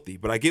unhealthy.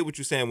 But I get what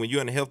you're saying when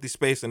you're in a healthy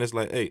space and it's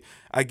like, hey,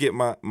 I get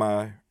my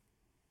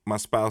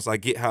spouse, I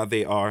get how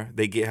they are,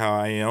 they get how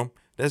I am.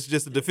 That's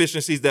just the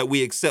deficiencies that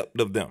we accept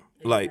of them.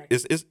 Like,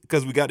 it's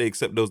because we got to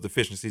accept those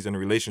deficiencies in a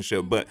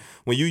relationship. But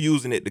when you're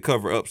using it to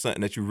cover up something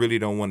that you really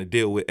don't want to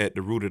deal with at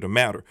the root of the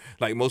matter,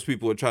 like most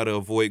people would try to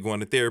avoid going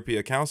to therapy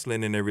or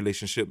counseling in their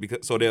relationship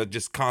so they'll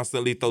just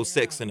constantly throw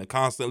sex in it,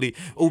 constantly.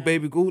 Oh,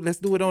 baby, go, let's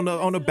do it on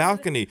the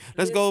balcony.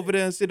 Let's go over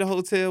there and see the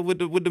hotel with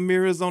the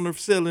mirrors on the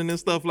ceiling and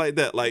stuff like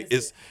that. Like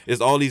it's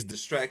all these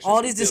distractions.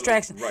 All these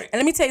distractions. Right. And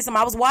let me tell you something.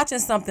 I was watching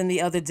something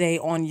the other day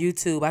on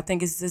YouTube. I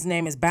think his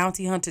name is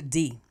Bounty Hunter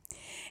D.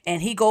 And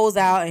he goes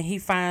out and he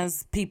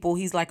finds people.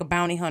 He's like a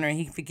bounty hunter and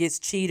he forgets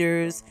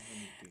cheaters.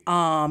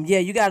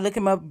 You gotta look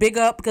him up, big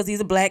up, because he's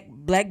a black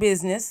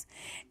business.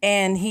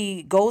 And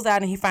he goes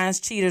out and he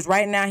finds cheaters.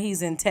 Right now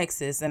he's in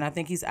Texas and I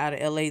think he's out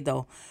of LA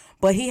though.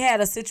 But he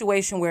had a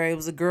situation where it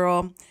was a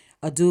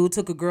dude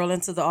took a girl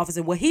into the office,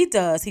 and what he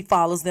does, he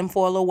follows them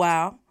for a little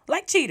while.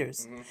 Like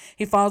cheaters. Mm-hmm.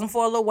 He follows them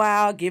for a little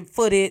while, give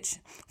footage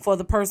for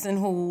the person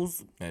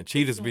who's... And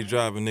cheaters be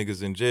driving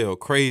niggas in jail.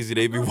 Crazy.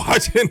 They be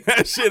watching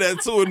that shit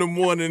at 2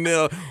 a.m.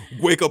 They'll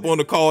wake up on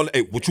the call.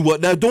 Hey, what you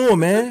out there doing,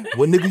 man?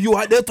 What nigga you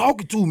out there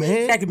talking to,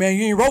 man? Exactly, man.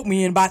 You ain't wrote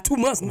me in about 2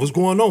 months. What's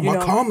going on? My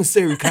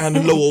commissary kind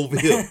of low over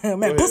here.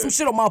 Man, put some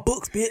shit on my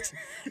books, bitch.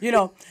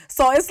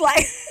 So it's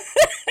like...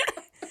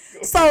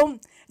 So,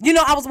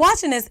 I was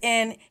watching this,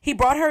 and he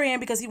brought her in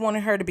because he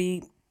wanted her to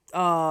be...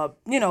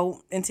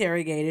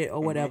 interrogated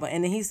or whatever. Mm-hmm.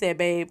 And then he said,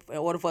 babe, in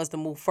order for us to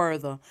move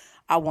further,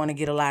 I want to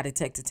get a lie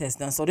detector test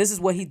done. So this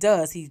is what he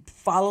does. He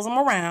follows them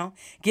around,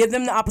 give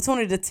them the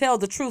opportunity to tell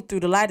the truth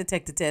through the lie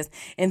detector test,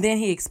 and then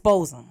he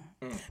exposes them.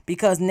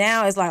 Because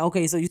now it's like,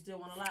 okay, so you still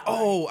want to lie?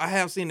 Oh, I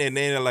have seen that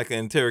in like an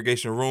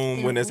interrogation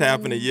room when it's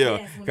happening.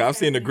 Yeah, yes, I've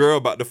seen a girl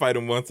about to fight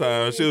him one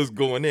time. She was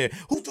going in.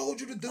 Who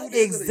told you to do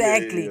this?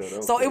 Exactly.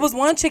 Yeah, so it was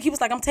one chick. He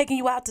was like, I'm taking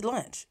you out to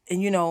lunch,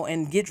 and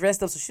and get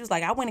dressed up. So she was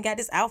like, I went and got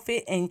this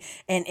outfit, and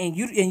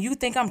you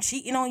think I'm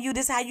cheating on you?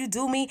 This how you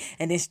do me?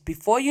 And then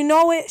before you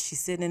know it, she's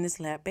sitting in his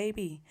lap,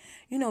 baby.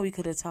 We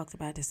could have talked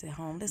about this at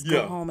home. Let's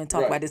go home and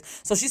talk about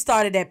this. So she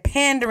started that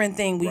pandering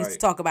thing we used to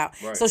talk about.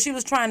 Right. So she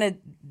was trying to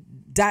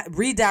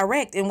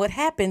redirect, and what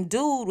happened,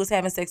 dude was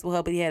having sex with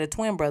her, but he had a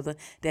twin brother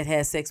that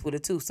had sex with her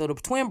too. So the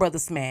twin brother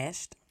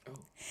smashed,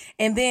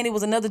 and then it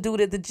was another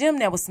dude at the gym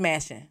that was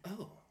smashing.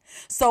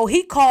 So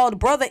he called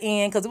brother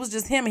in because it was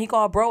just him, and he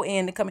called bro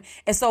in to come in.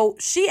 And so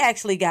she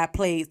actually got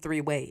played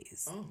 3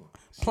 ways.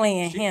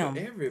 Playing him.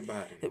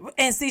 Everybody.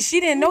 And see, she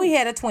didn't know he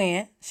had a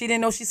twin. She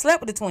didn't know she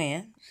slept with a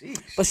twin.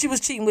 Jeez. But she was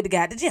cheating with the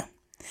guy at the gym.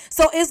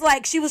 So it's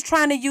like she was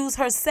trying to use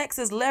her sex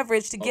as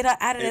leverage to get her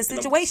out of that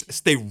situation.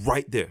 Stay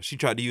right there. She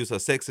tried to use her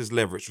sex as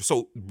leverage.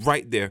 So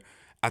right there,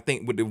 I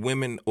think with the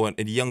women or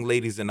the young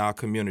ladies in our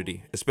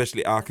community,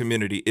 especially our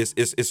community,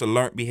 it's a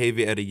learned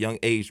behavior at a young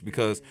age,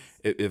 because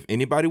if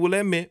anybody will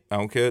admit, I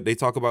don't care, they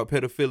talk about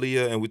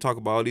pedophilia and we talk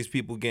about all these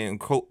people getting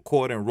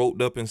caught and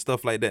roped up and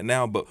stuff like that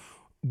now, but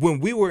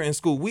when we were in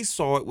school, we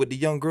saw it with the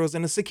young girls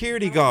and the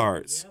security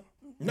guards.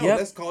 No,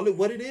 let's call it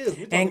what it is.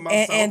 We're talking about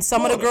and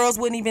some of the girls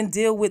wouldn't even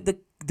deal with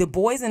the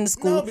boys in the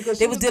school. No,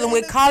 they was dealing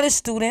with college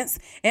students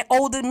and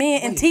older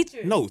men and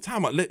teachers. No,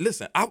 time out.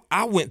 Listen,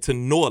 I went to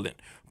Norland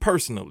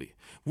personally.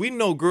 We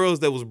know girls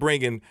that was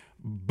bringing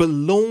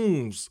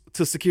balloons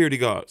to security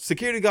guards.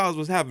 Security guards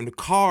was having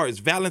cards,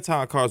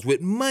 Valentine cards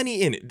with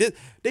money in it.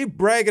 They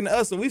bragging to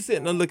us, and we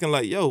sitting there looking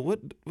like, yo,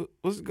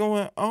 what's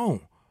going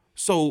on?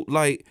 So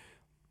like,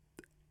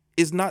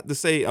 it's not to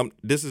say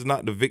this is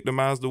not to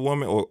victimize the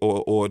woman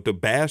or to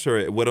bash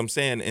her. What I'm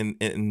saying,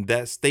 in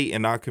that state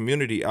in our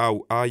community,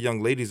 our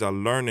young ladies are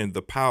learning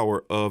the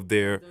power of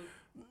their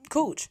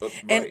cooch.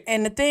 Right.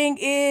 And the thing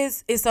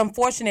is, it's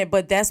unfortunate,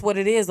 but that's what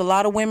it is. A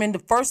lot of women, the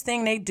first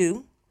thing they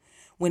do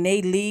when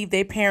they leave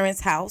their parents'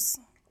 house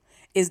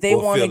is they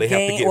want to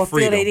gain or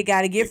feel they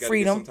got to get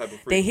freedom.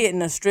 They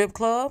hitting a strip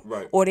club,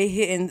 right, or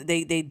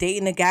they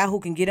dating a guy who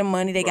can get them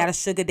money. They got a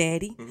sugar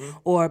daddy,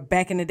 or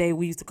back in the day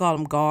we used to call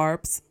them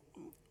garbs.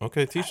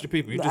 Okay, teach the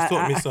people. You just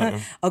taught me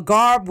something. A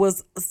garb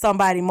was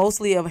somebody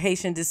mostly of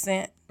Haitian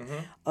descent,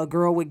 a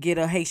girl would get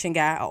a Haitian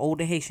guy, an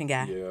older Haitian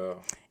guy. Yeah.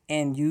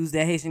 And use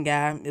that Haitian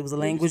guy. It was a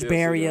language still see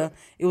barrier. that.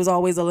 It was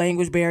always a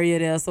language barrier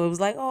there. So it was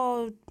like,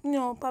 oh,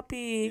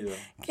 papi, Yeah.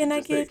 can I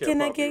Just take get, care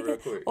can of I papi get? real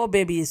quick. Oh,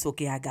 baby, it's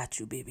okay. I got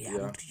you, baby.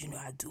 Yeah.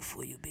 I do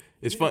for you, baby.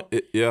 It's fun.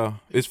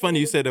 It's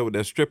funny you said that with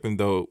that stripping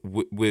though.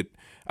 With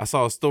I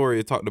saw a story.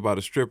 It talked about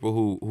a stripper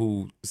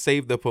who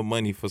saved up her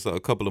money for a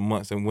couple of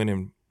months and went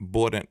and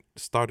bought and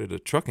started a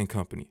trucking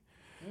company.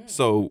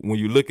 So when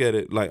you look at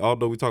it, like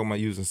although we're talking about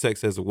using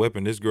sex as a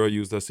weapon, this girl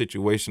used her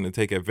situation to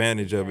take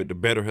advantage of it to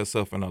better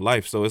herself in her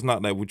life. So it's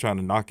not that we're trying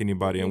to knock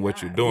anybody on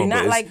what you're doing. We're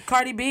not but like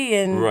Cardi B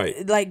and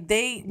Right. like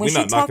when we're she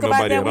not talk knocking about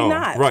nobody that, at we're all.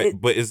 not.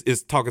 Right, but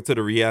it's talking to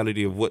the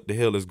reality of what the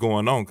hell is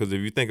going on. Because if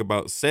you think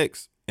about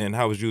sex and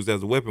how it's used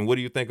as a weapon, what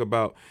do you think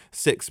about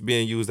sex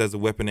being used as a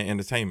weapon in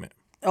entertainment?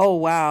 Oh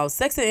wow,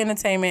 sex and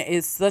entertainment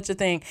is such a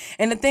thing,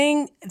 and the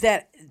thing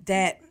that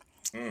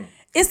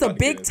it's a About to get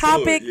big into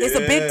topic. it. It's a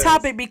big Yes.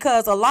 topic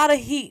because a lot of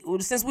heat.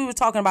 Since we were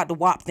talking about the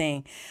WAP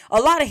thing, a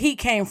lot of heat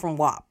came from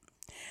WAP.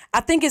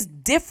 I think it's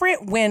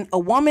different when a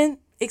woman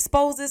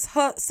exposes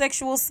her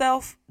sexual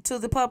self to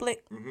the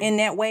public in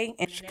that way,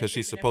 and Because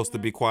she's supposed to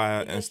be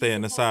quiet and stay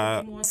in the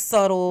side.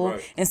 subtle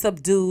Right. and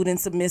subdued and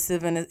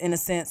submissive in a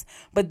sense.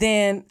 But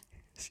then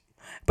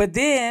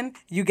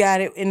you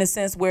got it in a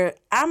sense where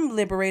I'm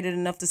liberated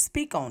enough to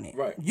speak on it.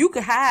 Right. You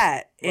could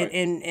hide Right.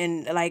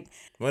 and like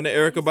When the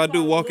Erykah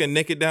Badu walking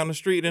naked down the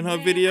street in her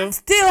video,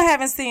 still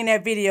haven't seen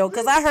that video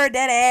because I heard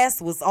that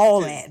ass was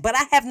all that, but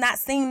I have not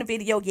seen the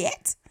video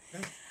yet.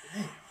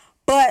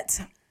 But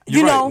you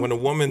You're right. know, When a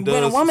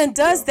woman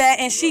does that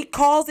and she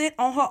calls it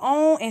on her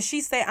own and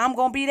she say I'm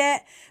gonna be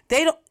that,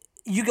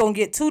 you gonna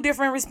get two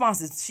different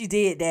responses. She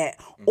did that,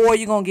 or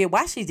you gonna get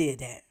why she did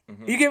that.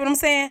 You get what I'm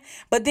saying?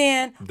 But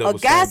then Double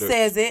a guy standard.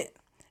 says it,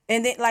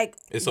 and then like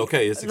it's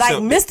okay. It's like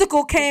accepted.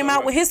 Mystical came It's out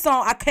alright. with his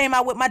song. I came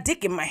out with my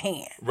dick in my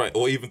hand. Right,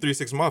 or even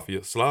 3-6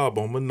 Mafia, slob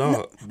on my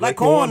knob, Like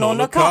corn on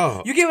the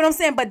cob. You get what I'm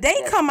saying? But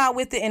they come out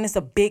with it and it's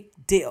a big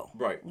deal.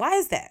 Right. Why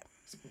is that?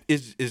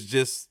 It's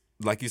just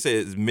like you said.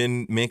 It's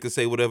men can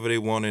say whatever they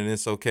want and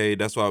it's okay.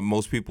 That's why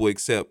most people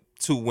accept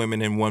 2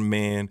 women and 1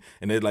 man,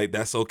 and they're like,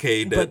 that's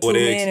okay. But 2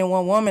 men and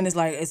 1 woman is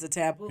like it's a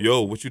taboo.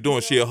 Yo, what you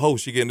doing? She a hoe.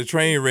 She getting the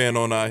train ran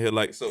on out here.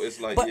 Like, so it's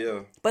like,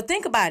 But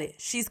think about it.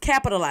 She's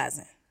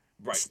capitalizing.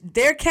 Right.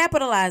 They're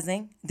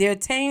capitalizing. They're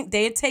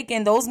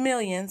taking those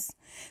millions.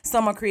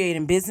 Some are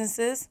creating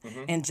businesses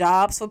and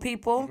jobs for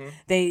people.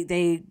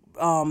 They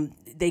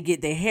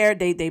get their hair.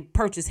 They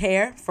purchase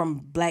hair from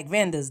black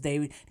vendors.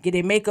 They get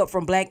their makeup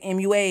from black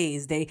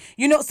MUAs.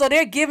 So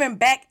they're giving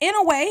back in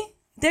a way.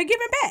 They're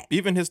giving back.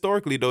 Even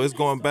historically, though, it's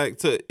going back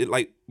to it,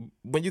 like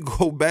when you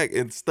go back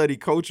and study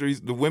culture,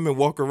 the women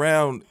walk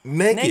around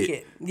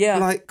naked. Yeah.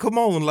 Like, come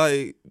on,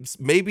 like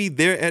maybe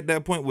they're at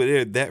that point where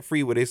they're that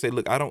free where they say,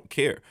 look, I don't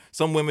care.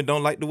 Some women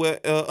don't like to wear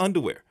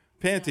underwear,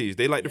 panties.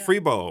 They like the free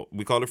ball.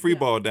 We call it free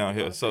ball down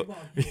here. So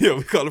yeah,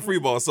 we call it free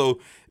ball. So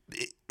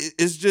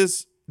it's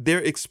just their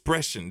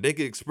expression. They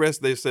can express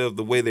themselves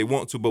the way they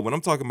want to. But when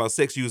I'm talking about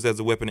sex used as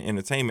a weapon of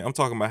entertainment, I'm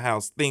talking about how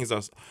things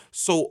are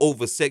so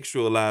over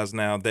sexualized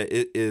now that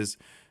it is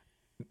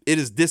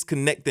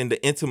disconnecting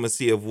the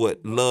intimacy of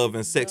what love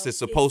and sex is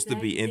supposed to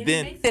be. And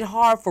then It makes it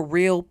hard for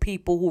real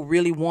people who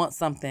really want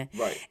something.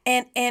 Right.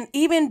 And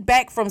even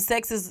back from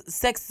sex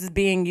is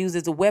being used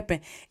as a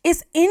weapon.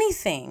 It's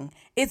anything.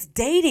 It's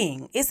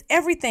dating. It's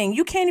everything.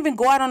 You can't even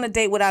go out on a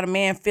date without a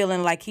man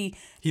feeling like he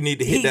need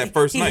to hit that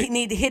first night. He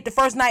need to hit the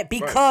first night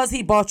because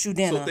he bought you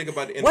dinner. So think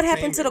about the what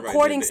happened to the entertainment right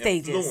courting there, the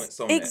stages? influence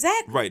on that.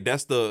 Exactly. Right.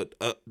 That's the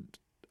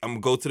I'm gonna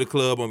go to the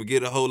club. I'm gonna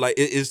get a whole like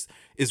it's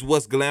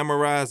what's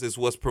glamorized. It's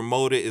what's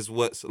promoted. It's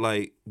what's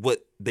like what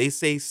they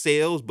say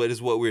sells, but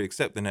it's what we're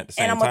accepting at the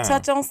same And I'm time. gonna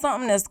touch on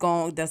something that's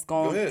going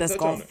ahead, touch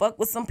on it. fuck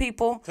with some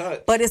people.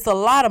 Touch. But it's a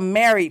lot of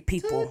married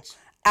people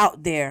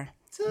out there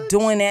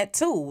doing that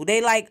too.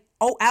 They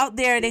out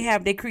there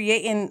they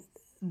creating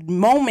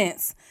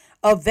moments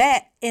of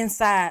that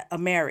inside a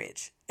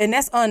marriage. And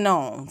that's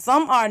unknown.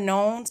 Some are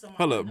known.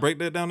 Hold up, break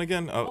that down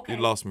again. Oh, you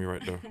lost me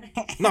right there.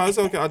 No, it's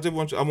okay. I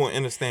want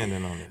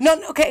understanding on this.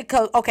 No,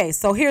 okay.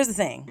 So here's the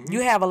thing: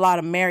 you have a lot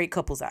of married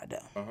couples out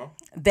there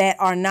that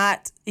are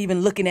not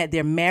even looking at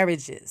their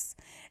marriages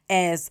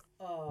as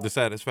The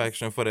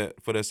satisfaction for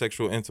that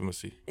sexual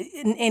intimacy.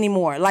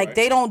 anymore. Like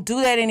they don't do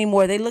that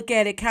anymore. They look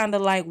at it kind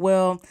of like,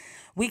 well,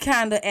 we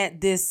kind of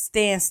at this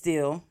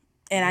standstill,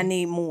 and I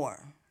need more.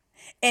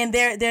 And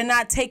they're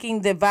not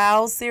taking the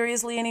vows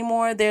seriously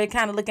anymore. They're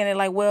kind of looking at it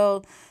like,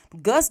 well,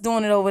 Gus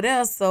doing it over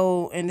there,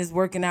 and it's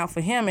working out for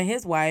him and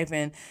his wife,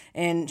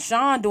 and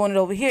Sean doing it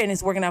over here, and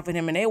it's working out for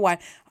him and their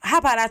wife. How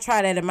about I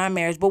try that in my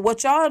marriage? But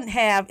what y'all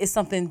have is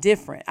something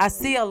different. I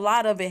see a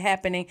lot of it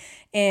happening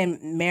in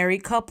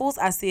married couples.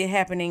 I see it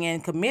happening in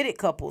committed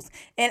couples.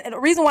 And the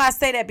reason why I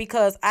say that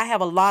because I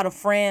have a lot of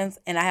friends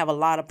and I have a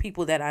lot of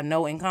people that I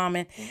know in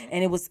common,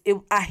 and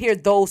I hear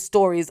those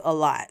stories a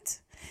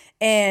lot,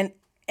 and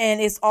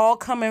it's all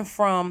coming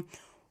from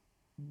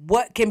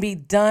what can be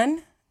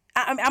done.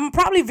 I'm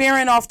probably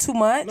veering off too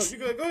much. No, you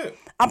good. Go ahead.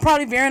 I'm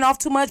probably veering off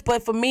too much,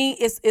 but for me,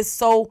 it's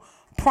so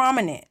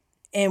prominent.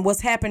 and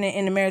what's happening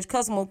in the marriage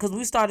customer, because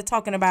we started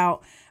talking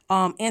about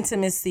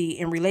intimacy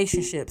in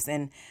relationships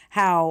and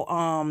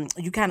how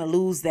you kind of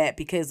lose that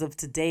because of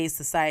today's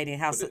society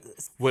and how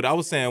what I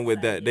was saying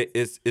with that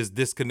is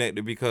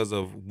disconnected because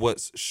of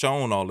what's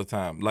shown all the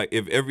time. Like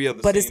if every other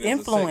but scene it's is a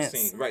influence,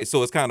 sex scene, right?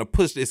 So it's kind of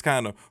pushed, it's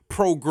kind of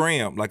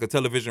programmed like a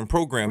television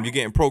program. Right. You're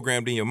getting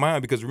programmed in your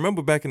mind because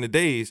remember back in the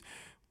days,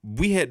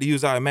 we had to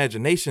use our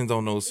imaginations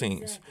on those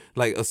scenes. Exactly.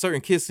 Like a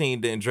certain kiss scene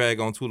didn't drag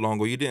on too long,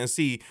 or you didn't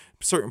see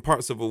certain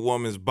parts of a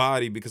woman's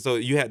body because so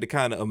you had to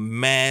kind of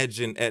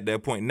imagine at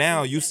that point.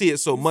 Now you see it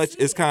so much,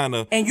 it's kind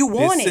of and you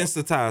want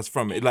desensitized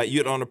from it. Like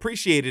you don't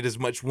appreciate it as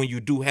much when you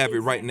do have it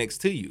right next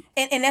to you.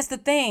 And that's the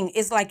thing.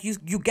 It's like you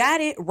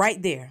got it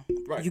right there.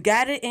 Right. You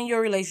got it in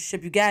your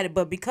relationship. You got it,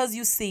 but because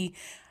you see.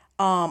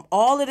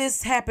 All of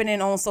this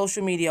happening on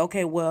social media.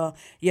 Okay, well,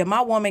 yeah,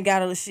 my woman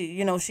got she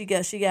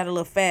got a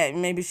little fat.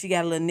 Maybe she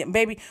got a little nip.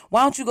 Baby,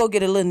 why don't you go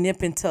get a little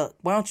nip and tuck?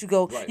 Why don't you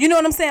go? Right. You know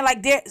what I'm saying?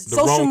 Like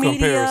social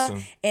media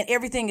comparison. And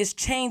everything is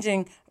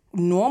changing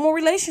normal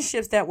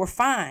relationships that were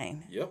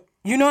fine. Yep.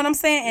 You know what I'm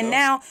saying? And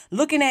now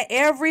looking at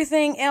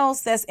everything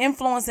else that's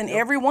influencing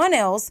everyone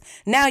else,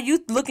 now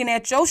you looking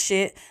at your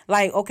shit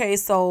like, okay,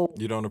 so.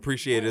 You don't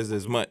appreciate it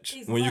as much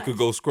when you could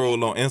go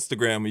scroll on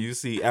Instagram and you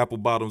see apple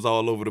bottoms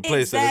all over the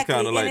place. Exactly. And it's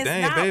kind of like,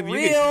 dang,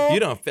 baby, you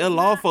done fell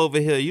off over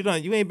here.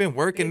 You ain't been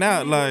working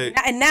out. Like.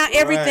 And now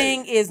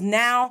everything is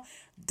now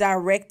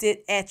directed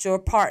at your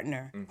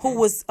partner who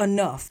was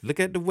enough.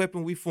 Look at the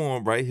weapon we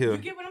formed right here. You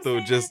get what I'm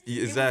saying? Just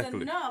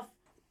exactly. It was enough.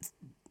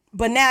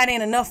 But now it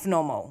ain't enough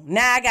no more.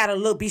 Now I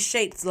gotta be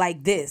shaped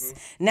like this.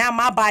 Now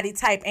my body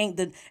type ain't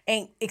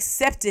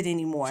accepted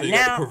anymore. So you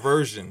now got the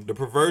perversion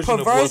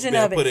of what's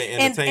being put in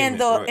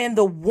entertainment, and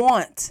the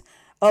want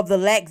of the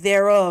lack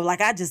thereof.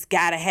 Like I just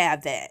gotta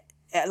have that.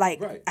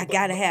 Like I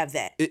gotta have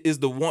that. Is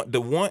the want?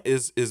 The want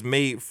is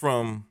made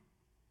from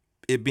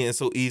it being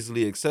so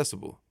easily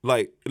accessible.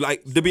 Like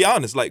to be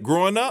honest, like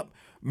growing up.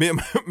 Me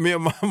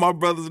and my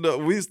brothers,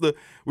 we used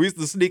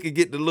to sneak and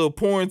get the little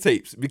porn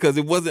tapes because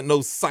it wasn't no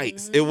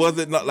sites. It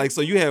wasn't not like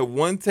so you had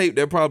one tape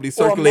that probably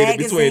circulated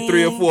between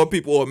 3 or 4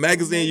 people, or a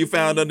magazine you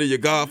found under your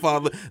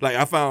godfather. Like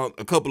I found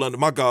a couple under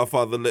my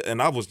godfather,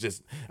 and I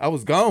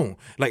was gone.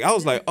 Like I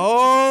was like,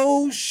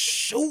 oh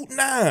shoot,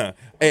 nah.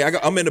 Hey,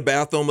 I'm in the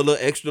bathroom a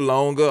little extra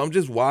longer. I'm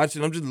just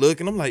watching. I'm just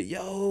looking. I'm like,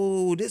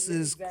 yo, this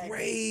is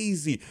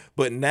crazy.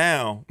 But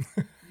now.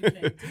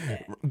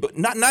 But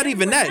not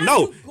even that.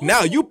 No,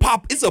 now you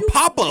pop. It's a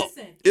pop up.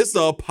 It's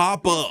a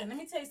pop up. Let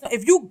me tell you something.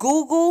 If you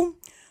Google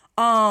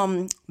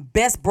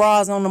best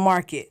bras on the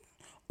market,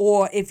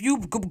 or if you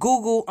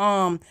Google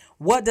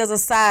what does a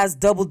size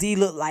double D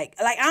look like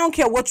I don't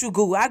care what you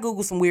Google. I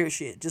Google some weird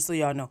shit just so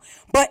y'all know.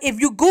 But if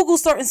you Google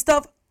certain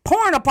stuff,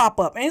 porn will pop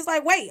up, and it's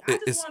like, wait, I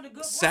just want a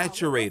good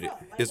saturated.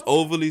 Like, it's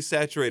overly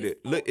saturated.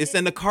 Look, it's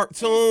in the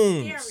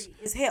cartoons.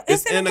 It's hell.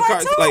 It's in the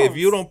cartoons. Like if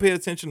you don't pay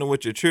attention to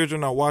what your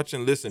children are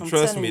watching, listen.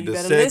 Trust me, the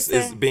sex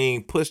is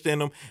being pushed in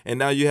them, and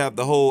now you have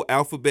the whole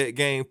alphabet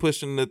game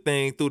pushing the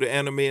thing through the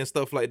anime and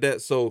stuff like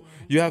that. So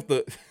you have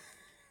to.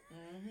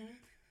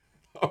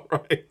 All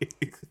right.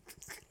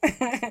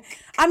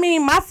 I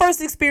mean, my first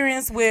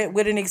experience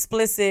with an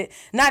explicit,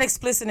 not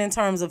explicit in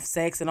terms of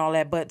sex and all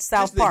that, but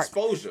South Park.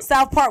 Exposure.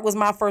 South Park was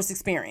my first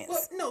experience.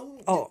 What?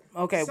 No. Oh,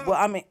 okay. Well,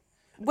 I mean,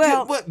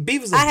 well, what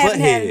Beavis and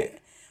Butthead?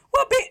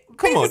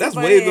 Come on, that's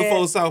way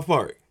before South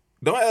Park.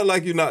 Don't act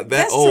like you're not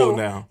that old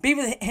now.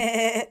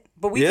 Beavis,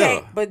 but we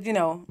can't. But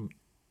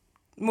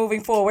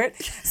moving forward,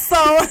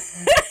 so.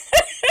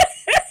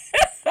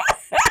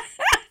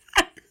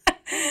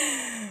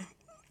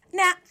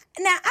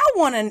 Now I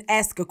want to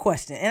ask a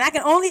question, and I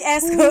can only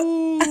ask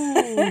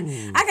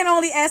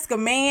a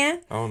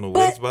man. I don't know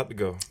where it's about to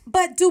go.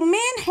 But do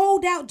men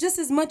hold out just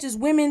as much as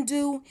women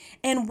do,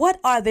 and what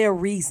are their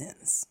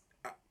reasons?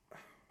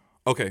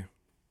 Okay,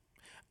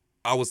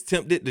 I was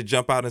tempted to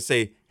jump out and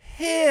say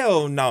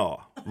hell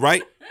no,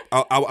 right?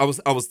 I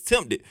was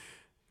tempted,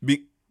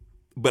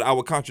 but I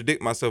would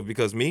contradict myself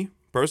because me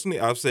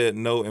personally, I've said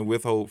no and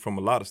withhold from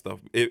a lot of stuff.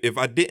 If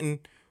I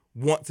didn't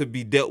want to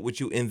be dealt with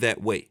you in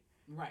that way.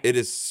 Right. It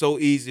is so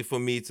easy for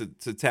me to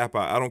tap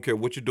out. I don't care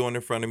what you're doing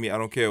in front of me. I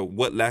don't care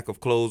what lack of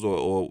clothes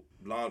or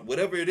blonde,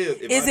 whatever it is.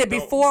 Is it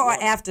before or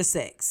after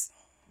sex?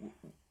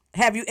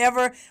 Have you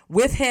ever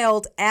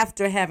withheld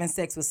after having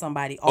sex with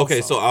somebody also?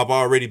 Okay, so I've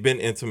already been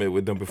intimate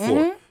with them before.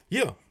 Mm-hmm.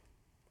 Yeah.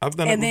 I've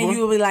done it before. And then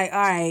you'll be like,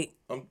 all right,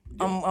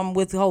 I'm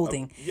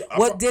withholding.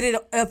 Did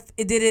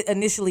it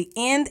initially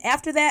end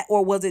after that,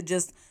 or was it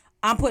just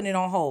I'm putting it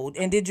on hold?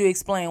 And did you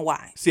explain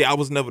why? See, I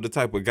was never the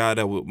type of guy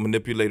that would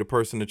manipulate a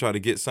person to try to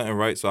get something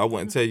right. So I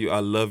wouldn't tell you I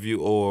love you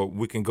or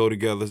we can go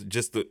together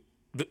just to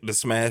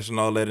smash and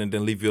all that and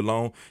then leave you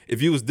alone.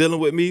 If you was dealing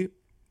with me,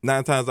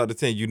 9 times out of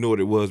 10, you knew what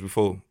it was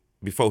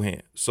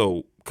beforehand.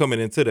 So coming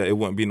into that, it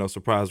wouldn't be no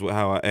surprise with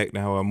how I act and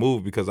how I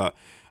move because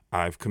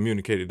I've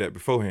communicated that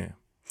beforehand.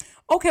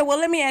 Okay, well,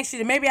 let me ask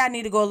you, maybe I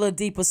need to go a little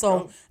deeper.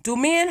 So do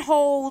men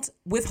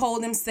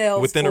withhold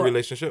themselves within a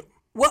relationship?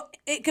 Well,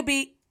 it could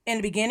be in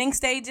the beginning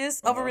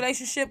stages of a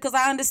relationship, because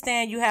I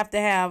understand you have to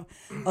have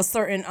a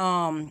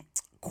certain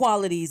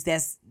qualities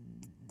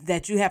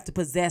that you have to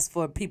possess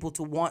for people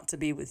to want to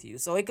be with you.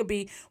 So it could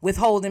be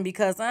withholding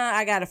because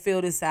I got to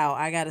feel this out.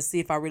 I got to see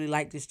if I really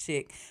like this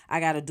chick. I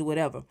got to do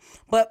whatever.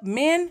 But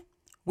men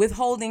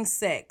withholding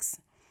sex,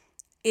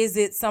 is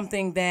it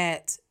something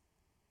that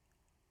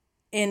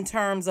in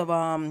terms of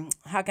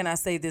how can I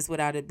say this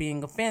without it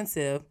being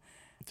offensive?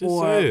 Just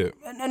say it.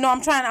 No,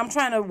 I'm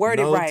trying to word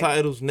it right. No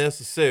titles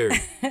necessary.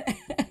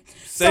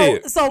 Say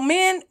it. So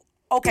men,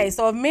 okay,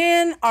 so if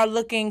men are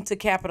looking to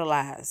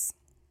capitalize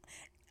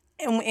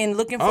and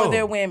looking for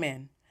their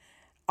women,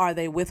 are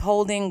they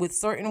withholding with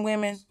certain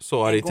women?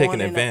 So are they taking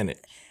advantage?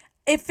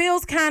 It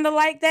feels kind of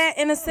like that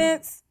in a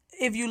sense,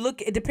 if you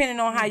look, depending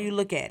on how you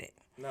look at it.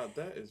 Now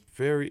that is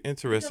very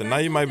interesting. Now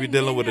you might be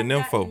dealing with an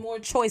info. More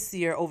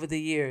choicier over the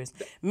years.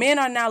 Men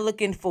are now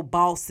looking for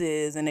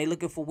bosses, and they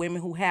looking for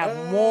women who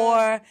have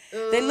more.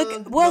 They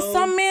look. Well,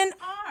 some men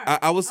are.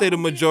 I would say the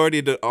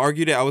majority. To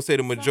argue that, I would say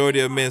the majority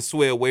of men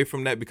sway away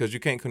from that because you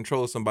can't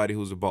control somebody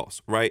who's a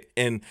boss, right?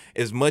 And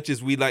as much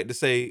as we like to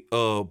say,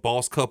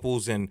 boss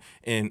couples and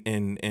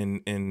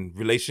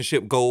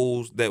relationship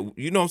goals, that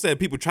you know what I'm saying.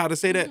 People try to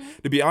say that.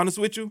 To be honest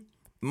with you.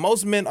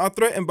 Most men are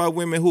threatened by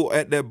women who are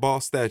at that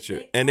boss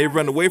stature, and they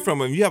run away from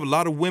them. You have a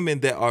lot of women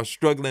that are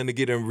struggling to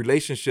get in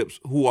relationships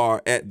who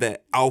are at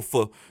that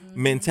alpha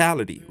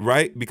mentality,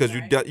 right? Because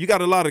you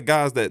got a lot of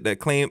guys that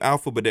claim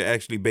alpha, but they're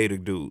actually beta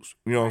dudes.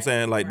 You know what I'm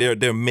saying? Like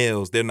they're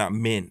males, they're not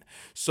men.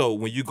 So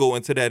when you go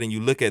into that and you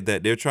look at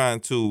that, they're trying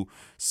to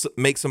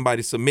make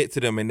somebody submit to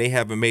them, and they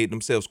haven't made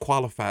themselves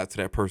qualified to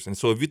that person.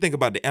 So if you think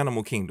about the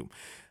animal kingdom,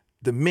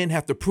 the men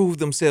have to prove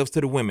themselves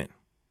to the women.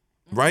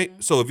 Right?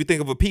 So if you think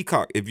of a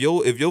peacock, if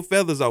your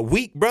feathers are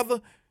weak, brother,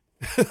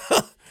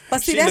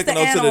 but see, that's the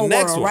animal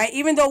world, right?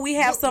 Even though we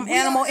have some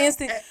animal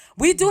instinct,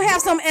 we do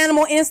have some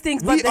animal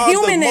instincts, but the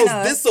human in us, we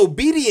are the most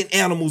disobedient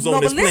animals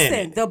on this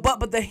planet.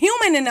 But the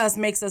human in us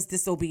makes us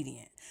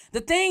disobedient.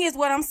 The thing is,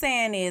 what I'm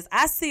saying is,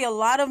 I see a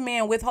lot of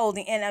men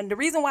withholding, and the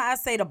reason why I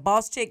say the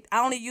boss chick,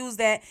 I only use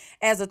that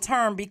as a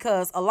term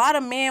because a lot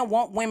of men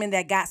want women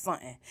that got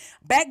something.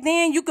 Back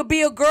then, you could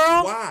be a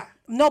girl. Why?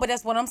 No, but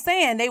that's what I'm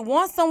saying. They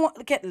want someone.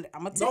 I'm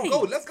gonna tell you.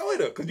 Let's go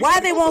with it.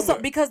 Why they want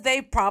something? Because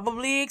they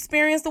probably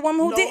experienced the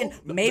woman who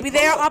didn't. Maybe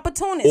they're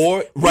opportunists.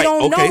 Or we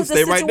don't know the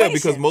stay right there situation.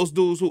 because most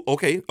dudes who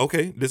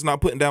this is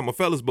not putting down my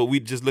fellas, but we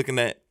just looking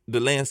at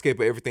the landscape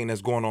of everything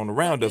that's going on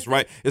around us,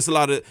 right? It's a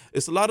lot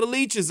of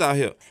leeches out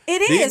here.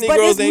 It is, but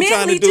it's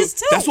men leeches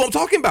too. That's what I'm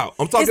talking about.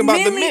 I'm talking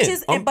about the men.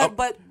 Leeches,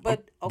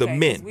 but the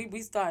men.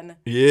 We starting to.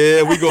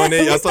 Yeah, we going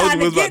there. I told you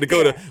we was about to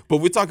go there.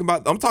 But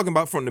I'm talking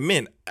about from the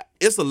men.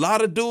 It's a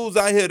lot of dudes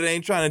out here that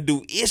ain't trying to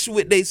do ish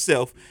with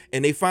theyself,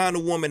 and they find a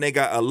woman that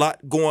got a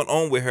lot going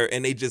on with her,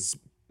 and they just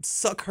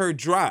suck her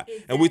dry.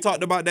 Exactly. And we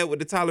talked about that with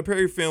the Tyler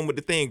Perry film with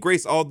the thing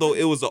Grace. Although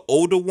it was an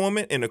older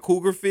woman in a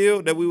cougar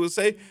field that we would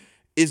say,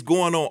 it's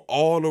going on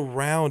all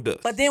around us.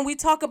 But then we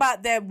talk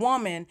about that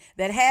woman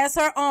that has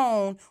her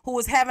own, who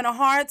is having a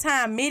hard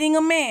time meeting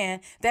a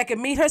man that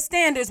can meet her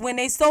standards when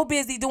they so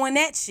busy doing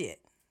that shit.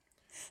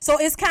 So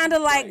it's kind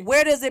of like,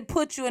 where does it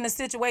put you in a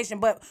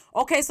situation? But,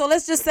 okay, so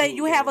let's just say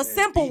you have a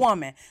simple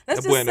woman.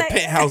 Let's just say. That boy in the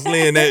penthouse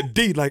laying that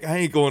D, like, I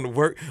ain't going to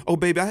work. Oh,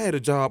 baby, I had a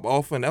job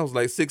offer, and that was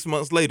like 6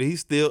 months later. He's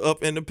still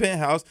up in the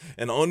penthouse,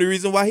 and the only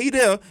reason why he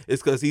there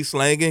is because he's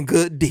slanging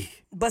good D.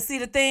 But see,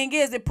 the thing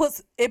is, it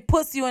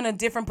puts you in a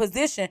different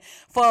position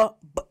for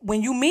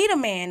when you meet a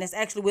man that's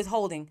actually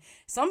withholding.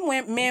 Some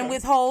men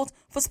withhold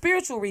for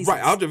spiritual reasons.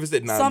 Right, I'll just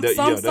say some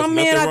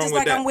men are just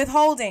like, I'm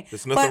withholding.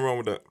 There's nothing wrong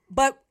with that.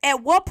 But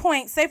at what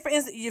point, say for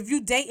instance, if you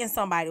dating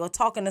somebody or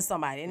talking to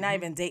somebody, and not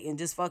even dating,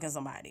 just fucking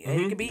somebody,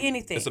 it could be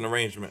anything. It's an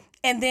arrangement.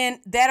 And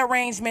then that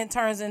arrangement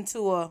turns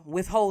into a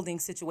withholding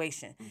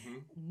situation.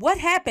 What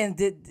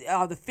happened?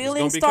 Are the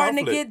feelings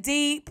starting to get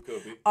deep,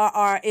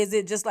 or is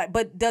it just like?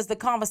 But does the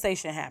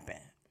conversation happen?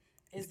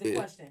 Is the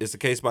question. It's a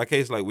case by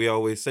case, like we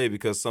always say,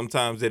 because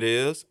sometimes it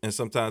is, and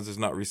sometimes it's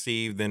not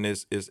received, and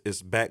it's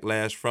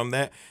backlash from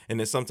that, and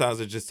then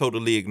sometimes it's just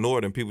totally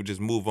ignored, and people just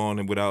move on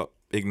and without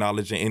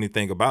acknowledging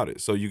anything about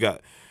it. So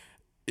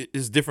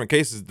it's different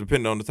cases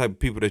depending on the type of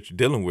people that you're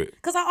dealing with.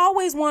 Because I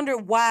always wonder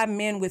why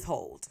men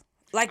withhold.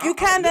 Like you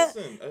kind of.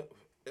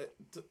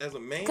 As a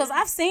man, because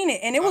I've seen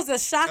it, and it was some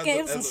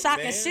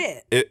shocking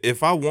shit.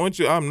 If I want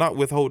you, I'm not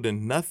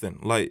withholding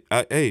nothing. Like,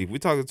 hey, we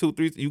talking 2,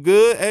 3, you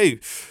good? Hey,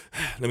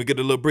 let me get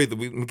a little breather.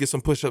 We get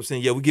some push-ups in.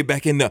 Yeah, we get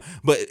back in there.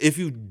 But if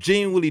you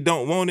genuinely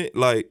don't want it,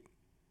 like,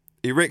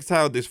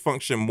 erectile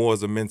dysfunction more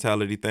is a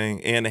mentality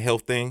thing and a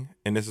health thing.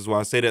 And this is why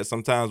I say that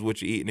sometimes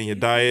what you eat in your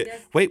diet.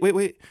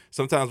 Wait.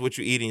 Sometimes what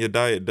you eat in your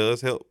diet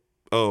does help.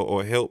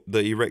 Or help the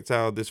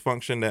erectile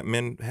dysfunction that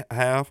men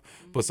have,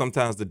 but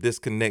sometimes the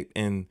disconnect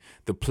in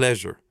the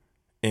pleasure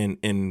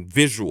and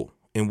visual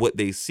in what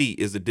they see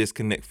is a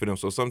disconnect for them.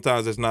 So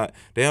sometimes it's not,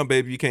 damn,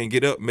 baby, you can't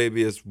get up.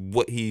 Maybe it's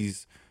what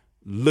he's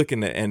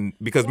looking at, and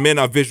because men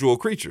are visual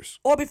creatures.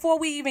 Or before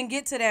we even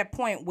get to that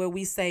point where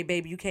we say,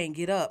 baby, you can't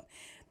get up,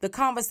 the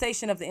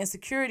conversation of the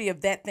insecurity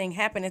of that thing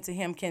happening to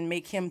him can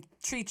make him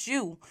treat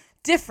you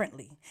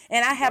differently,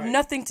 and I have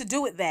nothing to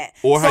do with that.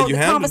 Or so how you the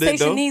handled it,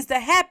 conversation though. needs to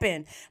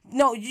happen.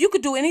 No, you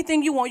could do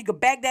anything you want. You could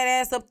back that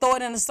ass up, throw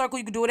it in a circle.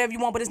 You could do whatever you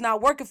want, but it's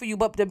not working for you.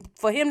 But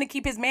for him to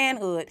keep his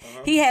manhood,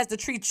 he has to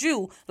treat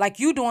you like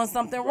you doing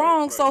something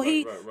wrong. So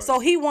he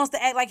wants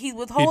to act like he's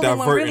withholding when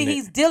diverting really it.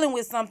 he's dealing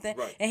with something,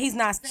 and he's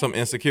not. Some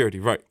insecurity,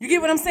 right? You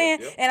get what I'm saying?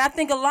 And I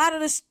think a lot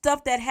of the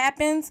stuff that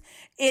happens,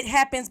 it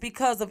happens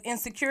because of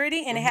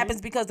insecurity, and it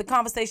happens because the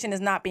conversation is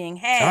not being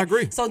had. I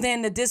agree. So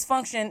then the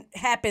dysfunction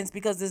happens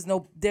because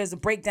there's a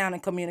breakdown in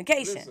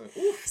communication.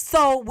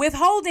 So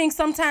withholding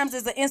sometimes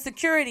is an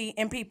insecurity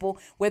in people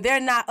where they're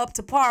not up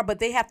to par, but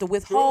they have to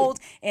withhold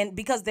and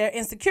because they're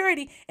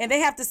insecurity, and they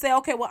have to say,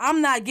 okay, well,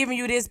 I'm not giving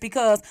you this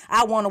because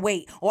I want to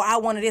wait, or I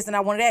wanted this and I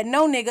wanted that.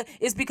 No, nigga,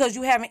 it's because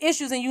you having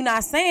issues and you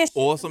not saying shit.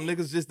 Or some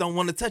niggas just don't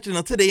want to touch it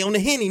until they on the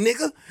Henny,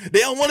 nigga. They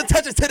don't want to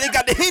touch it till they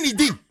got the Henny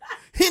D.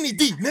 Henny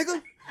D,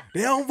 nigga.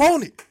 They don't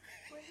want it.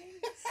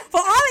 For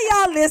all of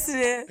y'all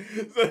listening,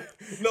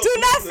 do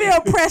not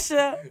feel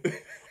pressure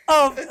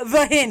of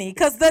the Henny,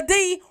 because the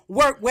D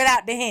work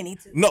without the Henny.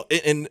 No,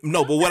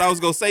 but what I was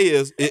gonna say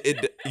is,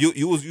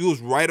 you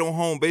was right on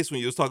home base when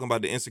you was talking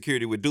about the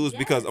insecurity with dudes,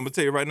 because I'm gonna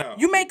tell you right now,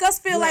 You make us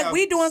feel like have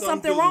we doing some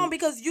something dudes- wrong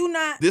because you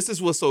not. this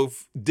is what's so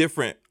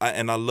different,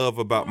 and I love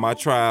about my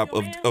tribe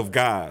of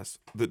guys,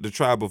 the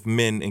tribe of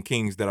men and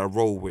kings that I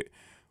roll with.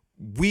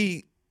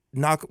 We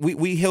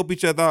help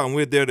each other out, and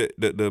we're there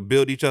to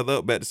build each other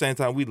up. But at the same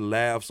time, we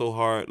laugh so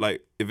hard.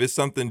 Like if it's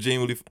something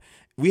genuinely,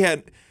 we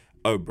had,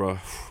 oh bro,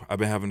 I've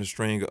been having a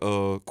string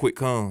of quick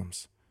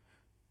comes.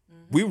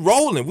 We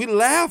rolling, we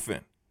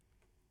laughing.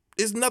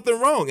 There's nothing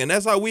wrong, and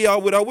that's how we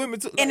are with our women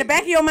too. In the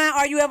back of your mind,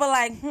 are you ever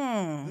like,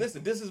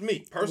 Listen, this is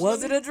me personally.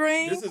 was it a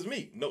dream? This is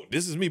me. No,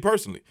 this is me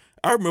personally.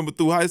 I remember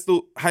through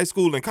high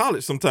school and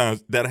college,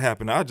 sometimes that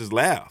happened. I just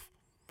laugh.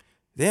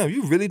 Damn,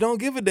 you really don't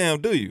give a damn,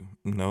 do you?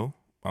 No,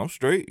 I'm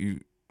straight.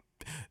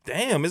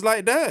 Damn, it's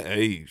like that.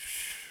 Hey,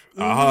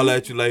 I'll holler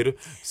at you later.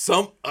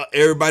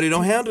 Everybody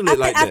don't handle it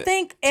like that. I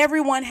think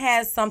everyone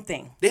has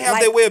something. They have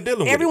their way of dealing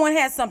with it. Everyone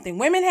has something.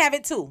 Women have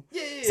it too.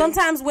 Yeah.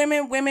 Sometimes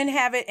women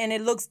have it and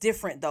it looks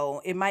different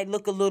though. It might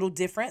look a little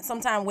different.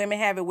 Sometimes women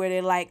have it where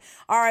they're like,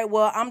 all right,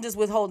 well, I'm just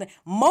withholding.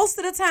 Most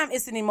of the time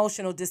it's an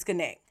emotional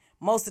disconnect.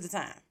 Most of the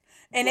time.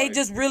 And they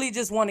just really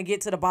just want to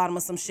get to the bottom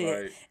of some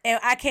shit. Right. And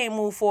I can't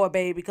move forward,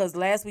 babe, because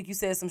last week you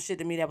said some shit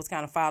to me that was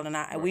kind of foul,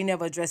 and we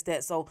never addressed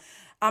that. So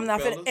I'm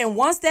not Fellas? finna. And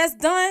once that's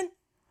done,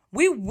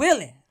 we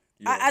willing.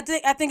 I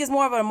think it's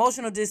more of an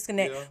emotional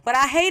disconnect. Yeah. But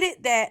I hate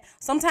it that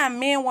sometimes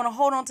men want to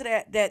hold on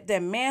to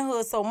that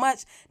manhood so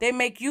much they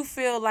make you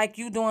feel like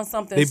you doing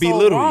something They so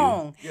belittle you.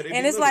 wrong. Yeah, they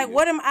and it's belittle like, you.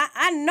 what am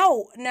I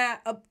know now?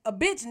 A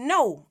bitch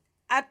know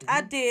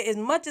I did as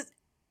much as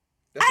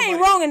I ain't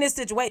wrong in this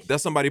situation.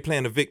 That's somebody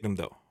playing the victim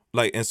though.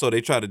 Like, and so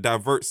they try to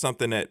divert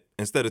something that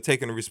instead of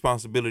taking the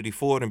responsibility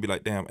for it and be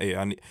like, damn, hey,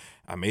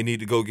 I may need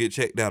to go get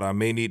checked out. I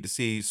may need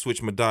to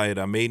switch my diet.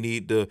 I may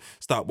need to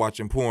stop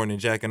watching porn and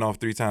jacking off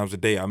 3 times a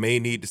day. I may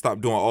need to stop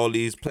doing all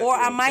these. Or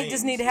I might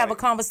just need to have a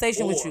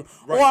conversation with you.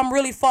 right. Or I'm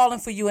really falling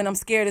for you and I'm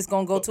scared it's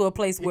going to go to a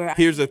place where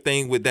Here's the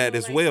thing with that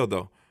as well,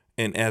 though.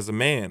 And as a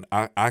man,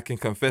 I can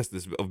confess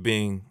this, of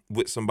being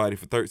with somebody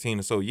for 13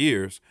 or so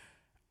years.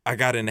 I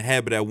got in the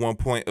habit at one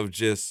point of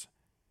just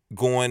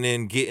going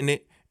in, getting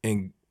it,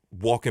 and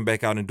walking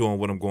back out and doing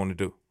what I'm going to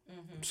do.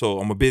 So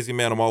I'm a busy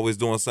man. I'm always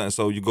doing something.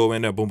 So you go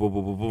in there, boom, boom,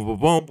 boom, boom, boom, boom,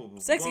 boom, boom.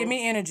 sex give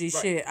me energy.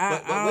 Shit.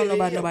 But I don't know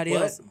about nobody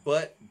else.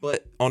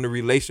 But on the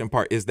relation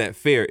part, is that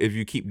fair if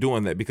you keep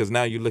doing that? Because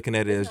now you're looking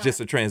at it as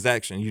just a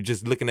transaction. You're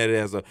just looking at it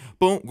as a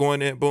boom,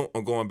 going in, boom,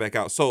 I'm going back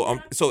out. So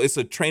it's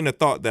a train of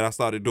thought that I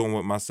started doing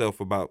with myself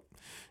about.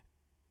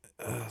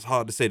 It's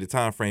hard to say the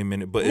time frame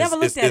in it, but Never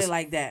looked at it's it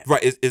like that.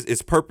 Right.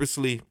 It's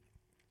purposely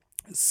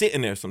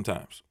sitting there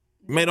sometimes.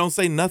 Man, don't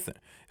say nothing.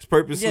 It's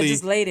purposely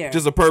just lay there.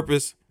 Just a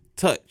purpose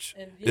touch.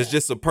 It's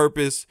just a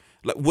purpose,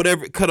 like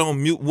whatever, cut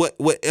on mute,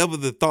 whatever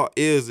the thought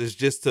is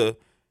just to,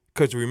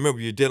 because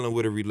remember, you're dealing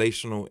with a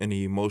relational and an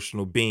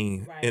emotional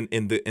being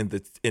in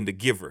the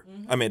giver.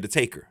 I mean the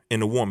taker,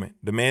 in the woman.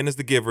 The man is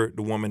the giver,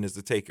 the woman is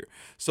the taker.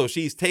 So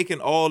she's taking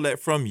all that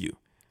from you,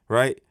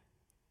 right?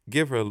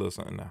 Give her a little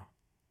something now.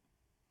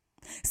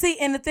 See,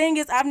 and the thing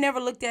is, I've never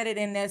looked at it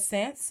in that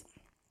sense.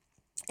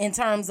 In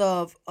terms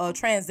of a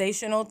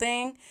transactional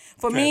thing,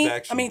 for me,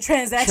 I mean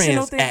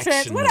transactional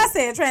thing. What I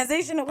said,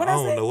 transactional. What I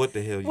said? don't know what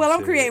the hell you Well, I'm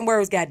said. creating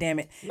words. Goddamn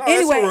it. No,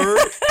 Anyway, that's a word.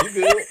 You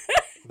good?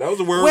 That was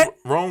a word.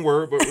 Wrong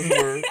word, but it was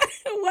a word.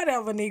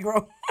 whatever,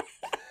 Negro.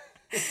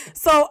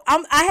 So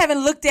I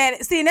haven't looked at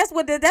it. See, and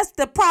that's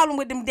the problem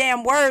with them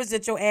damn words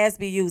that your ass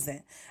be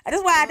using.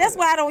 That's why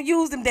I don't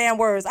use them damn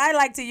words. I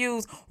like to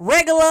use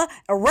regular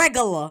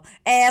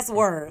ass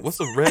words. What's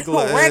a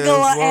regular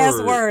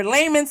ass word?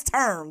 Layman's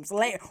terms.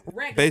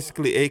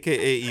 Basically,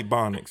 AKA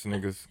Ebonics,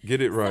 niggas. Get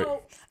it right.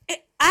 So,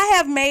 I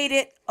have made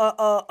it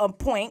a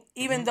point,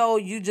 even though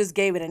you just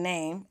gave it a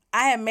name.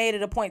 I have made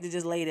it a point to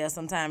just lay there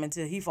sometime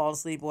until he falls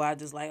asleep, or I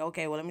just like,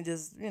 okay, well, let me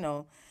just,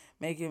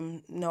 make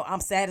him know I'm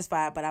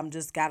satisfied, but I'm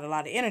just got a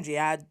lot of energy.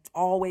 I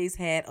always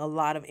had a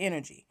lot of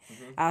energy.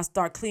 I'll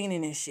start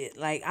cleaning and shit.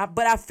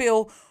 But I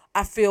feel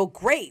I feel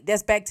great.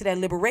 That's back to that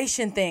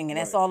liberation thing. And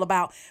that's all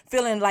about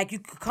feeling like you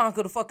could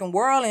conquer the fucking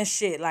world and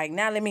shit. Like,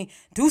 now let me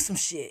do some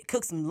shit,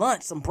 cook some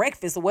lunch, some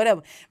breakfast or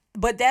whatever.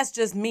 But that's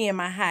just me and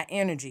my high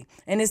energy.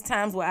 And there's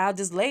times where I'll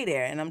just lay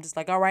there and I'm just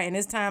like, all right. And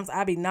there's times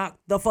I'll be knocked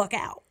the fuck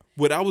out.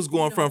 What I was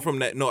going from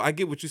that, no, I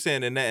get what you're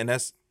saying in that, and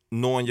that's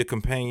knowing your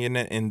companion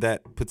in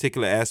that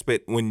particular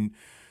aspect. When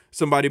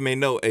somebody may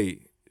know, hey,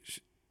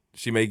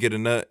 she may get a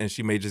nut and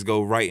she may just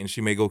go right and she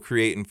may go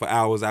creating for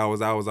hours.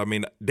 I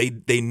mean,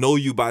 they know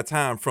you by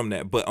time from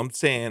that. But I'm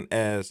saying,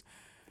 as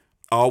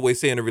I always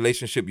say in a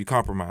relationship, you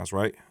compromise,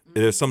 right?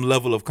 There's some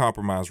level of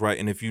compromise, right?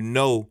 And if you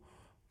know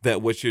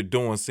that what you're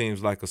doing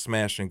seems like a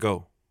smash and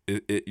go,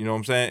 you know what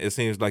I'm saying? It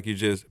seems like you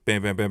just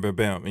bam, bam, bam, bam,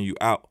 bam, and you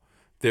out.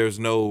 There's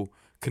no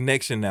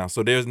connection now.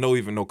 So there's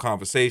no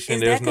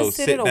conversation. There's no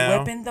sit down. Is that considered a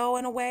weapon, though,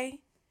 in a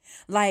way?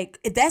 Like,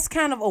 that's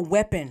kind of a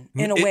weapon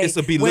in a way. It's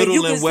a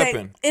belittling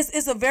weapon.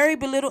 It's a very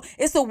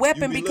It's a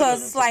weapon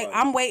because it's like,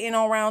 I'm waiting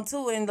on round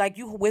 2 and like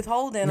you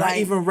withholding. Not like,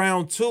 even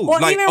round 2. Or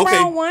like, even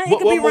round 1.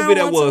 What movie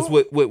that was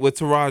too? with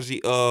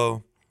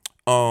Taraji?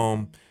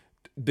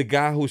 The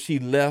guy who she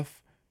left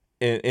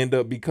and end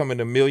up becoming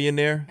a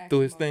millionaire through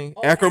his thing.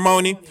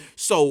 Acrimony.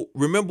 So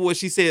remember what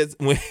she said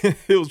when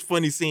it was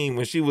funny scene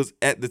when she was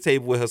at the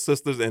table with her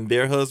sisters and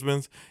their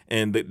husbands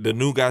and the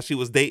new guy she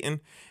was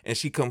dating, and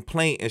she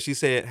complained and she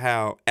said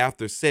how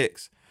after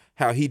sex,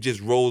 how he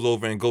just rolls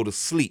over and go to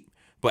sleep,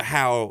 but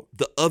how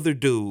the other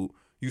dude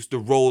used to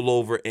roll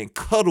over and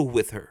cuddle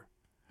with her.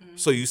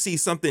 So you see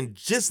something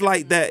just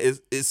like that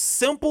is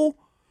simple.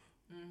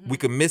 We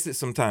can miss it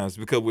sometimes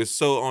because we're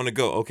so on the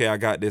go. Okay, I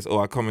got this. Oh,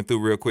 I'm coming through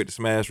real quick to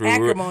smash.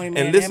 Acrimony,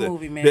 man. And listen, that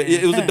movie, man.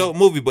 It was a dope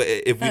movie. But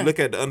if we look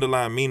at the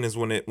underlying meanings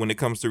when it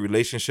comes to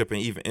relationship and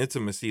even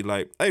intimacy,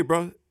 like, hey,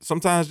 bro,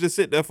 sometimes just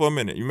sit there for a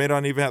minute. You may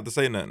not even have to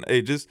say nothing.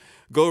 Hey, just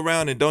go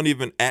around and don't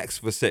even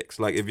ask for sex.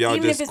 Like if y'all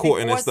even just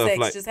courting and stuff, sex,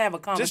 like just have a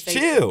conversation.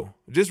 Just chill,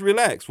 just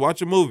relax,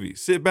 watch a movie,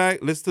 sit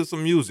back, listen to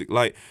some music.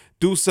 Like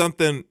do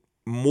something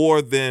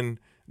more than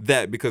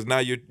that, because now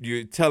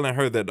you're telling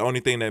her that the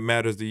only thing that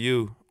matters to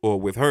you or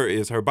with her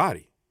is her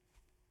body,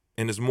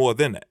 and it's more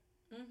than that.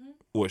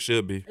 Or it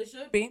should be. It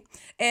should be,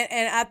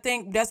 and I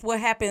think that's what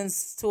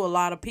happens to a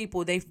lot of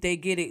people. They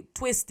get it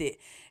twisted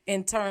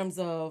in terms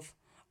of.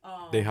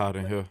 They hot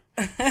in here.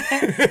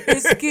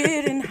 It's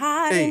getting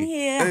hot in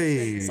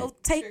here, so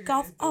take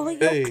off all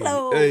of your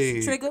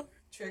clothes. Trigger.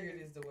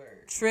 Triggered is the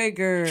word.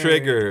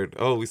 Triggered.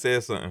 Oh, we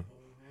said something.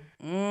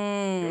 Go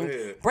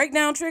ahead. Break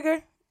down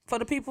trigger for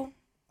the people.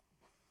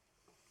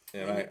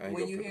 Yeah,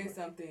 when you hear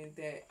something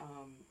that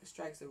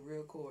strikes a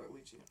real chord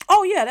with you.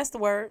 Oh yeah, that's the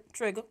word.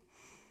 Trigger.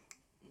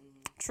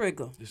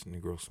 Trigger. This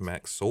Negro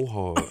smacks so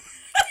hard.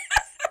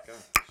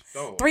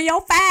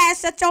 305,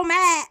 shut your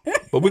mouth.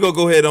 But we're gonna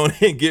go ahead on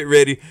and get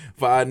ready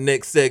for our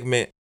next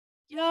segment.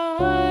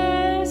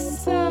 You're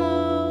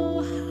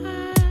so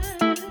high.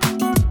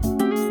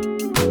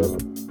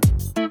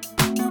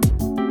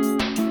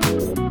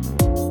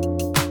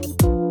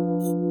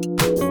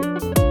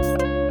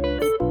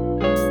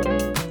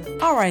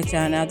 All right,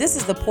 y'all. Now, this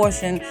is the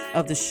portion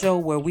of the show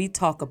where we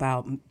talk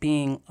about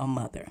being a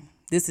mother.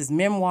 This is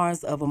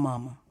Memoirs of a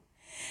Mama.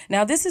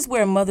 Now, this is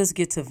where mothers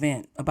get to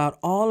vent about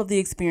all of the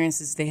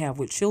experiences they have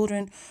with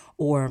children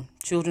or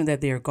children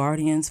that they're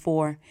guardians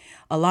for.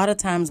 A lot of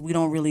times we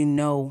don't really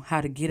know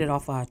how to get it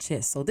off our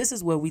chest. So this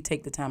is where we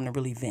take the time to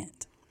really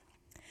vent.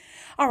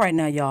 All right,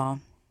 now, y'all,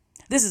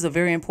 this is a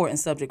very important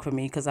subject for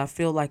me because I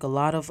feel like a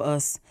lot of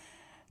us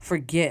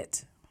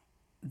forget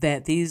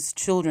that these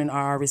children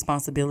are our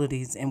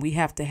responsibilities and we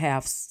have to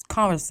have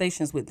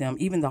conversations with them,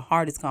 even the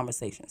hardest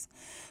conversations.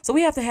 So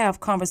we have to have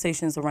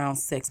conversations around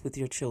sex with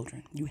your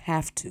children. You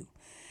have to.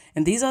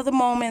 And these are the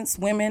moments,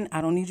 women,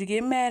 I don't need you to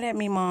get mad at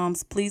me,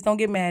 moms. Please don't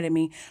get mad at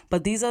me.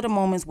 But these are the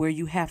moments where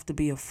you have to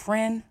be a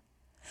friend,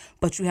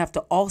 but you have to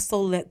also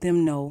let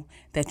them know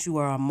that you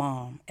are a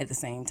mom at the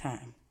same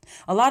time.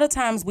 A lot of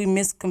times we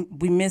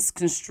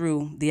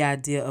misconstrue the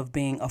idea of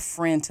being a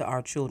friend to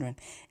our children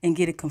and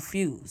get it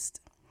confused.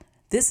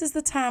 This is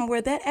the time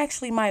where that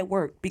actually might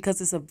work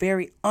because it's a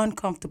very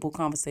uncomfortable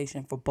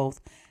conversation for both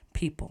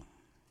people.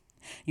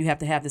 You have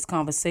to have this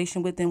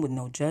conversation with them with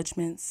no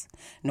judgments,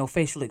 no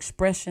facial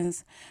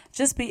expressions.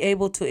 Just be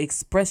able to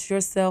express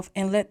yourself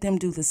and let them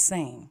do the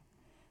same.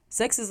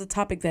 Sex is a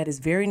topic that is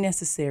very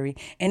necessary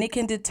and it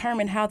can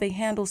determine how they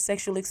handle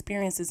sexual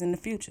experiences in the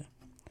future.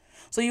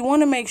 So you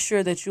want to make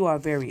sure that you are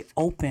very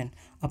open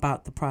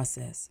about the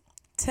process.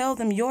 Tell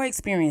them your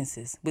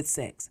experiences with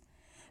sex.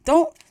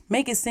 Don't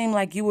make it seem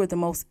like you were the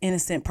most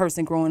innocent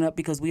person growing up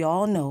because we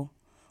all know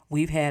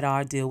we've had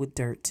our deal with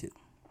dirt too.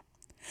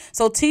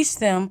 So teach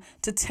them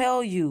to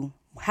tell you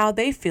how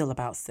they feel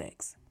about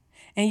sex.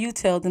 And you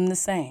tell them the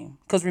same.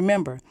 Because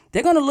remember,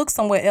 they're going to look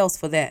somewhere else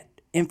for that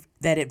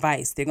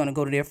advice. They're going to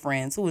go to their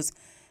friends who is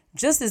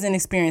just as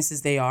inexperienced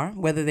as they are,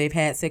 whether they've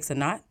had sex or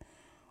not.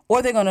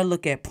 Or they're going to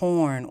look at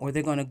porn, or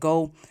they're going to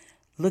go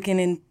looking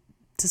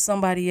into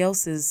somebody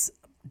else's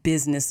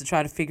business to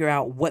try to figure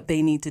out what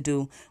they need to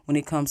do when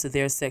it comes to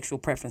their sexual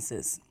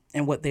preferences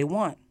and what they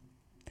want.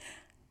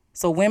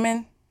 So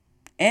women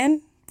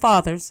and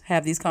fathers,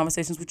 have these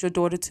conversations with your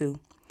daughter too.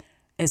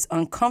 As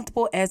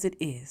uncomfortable as it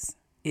is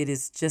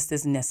just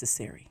as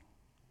necessary.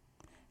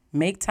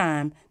 Make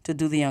time to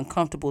do the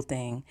uncomfortable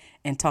thing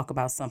and talk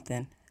about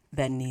something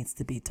that needs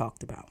to be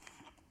talked about.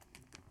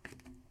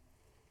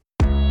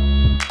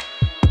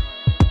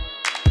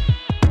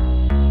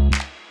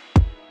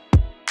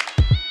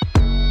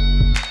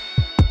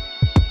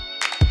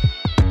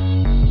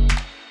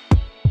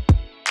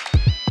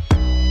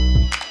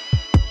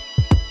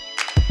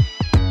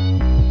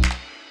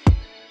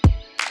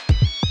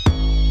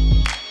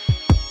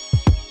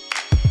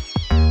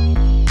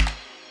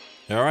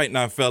 All right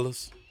now,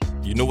 fellas,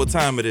 you know what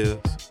time it is.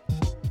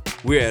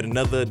 We're at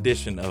another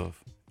edition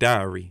of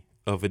Diary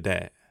of a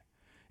Dad.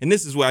 And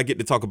this is where I get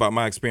to talk about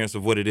my experience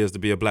of what it is to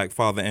be a black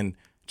father and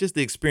just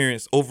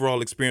the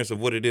overall experience of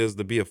what it is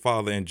to be a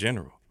father in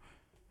general.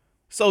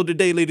 So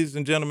today, ladies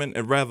and gentlemen,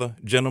 and rather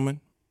gentlemen,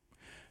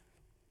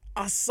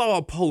 I saw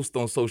a post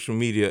on social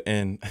media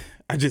and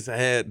I just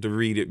had to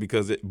read it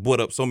because it brought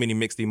up so many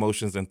mixed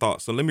emotions and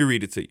thoughts. So let me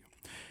read it to you.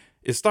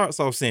 It starts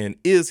off saying,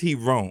 is he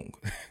wrong?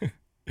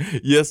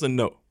 Yes or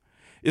no?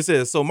 It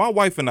says, so my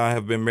wife and I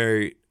have been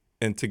married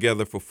and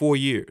together for 4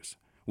 years.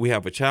 We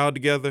have a child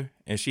together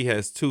and she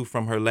has 2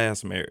 from her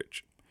last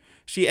marriage.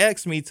 She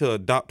asked me to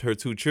adopt her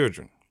 2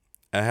 children.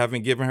 I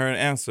haven't given her an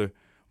answer,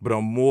 but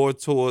I'm more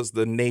towards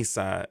the nay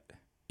side.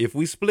 If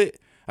we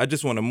split, I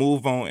just want to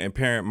move on and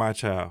parent my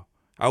child.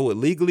 I would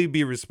legally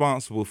be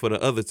responsible for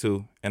the other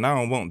 2, and I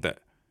don't want that.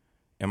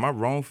 Am I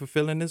wrong for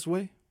feeling this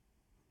way?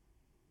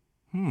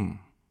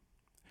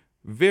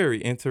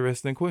 Very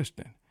interesting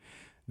question.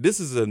 This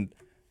is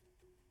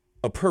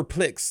a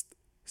perplexed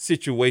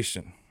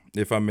situation,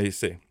 if I may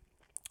say,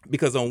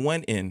 because on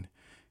one end,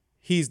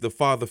 he's the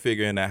father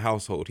figure in that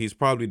household. He's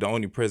probably the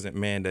only present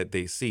man that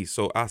they see.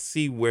 So I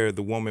see where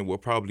the woman will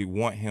probably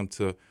want him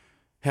to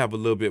have a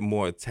little bit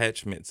more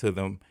attachment to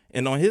them.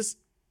 And on his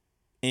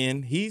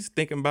end, he's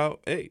thinking about,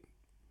 hey,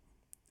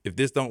 if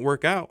this don't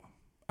work out,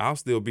 I'll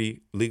still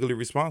be legally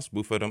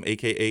responsible for them,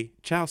 AKA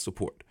child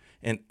support.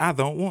 And I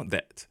don't want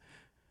that.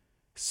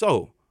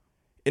 So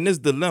in this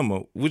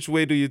dilemma, which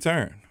way do you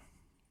turn?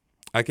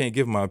 I can't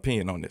give my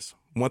opinion on this.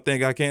 One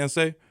thing I can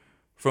say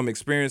from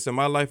experience in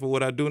my life or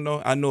what I do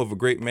know, I know of a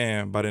great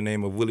man by the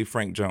name of Willie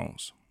Frank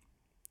Jones.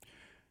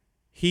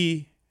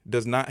 He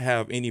does not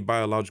have any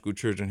biological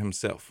children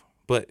himself,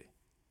 but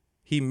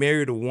he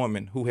married a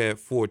woman who had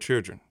 4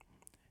 children,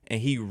 and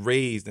he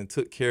raised and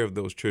took care of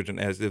those children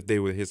as if they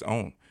were his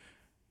own.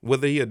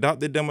 Whether he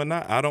adopted them or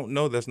not, I don't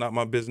know. That's not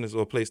my business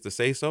or place to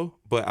say so,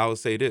 but I will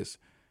say this.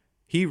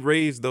 He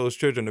raised those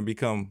children to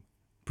become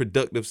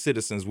productive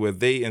citizens where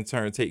they in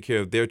turn take care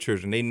of their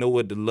children. They know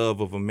what the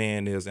love of a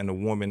man is and a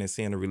woman and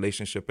seeing a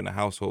relationship in the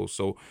household.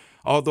 So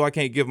although I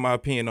can't give my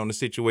opinion on the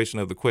situation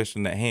of the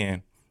question at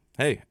hand,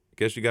 hey, I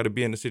guess you got to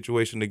be in the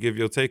situation to give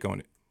your take on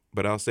it.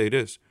 But I'll say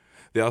this.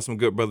 There are some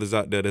good brothers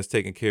out there that's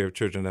taking care of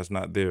children that's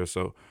not there.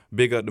 So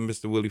big up to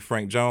Mr. Willie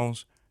Frank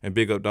Jones and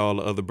big up to all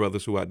the other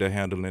brothers who out there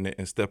handling it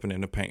and stepping in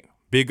the paint.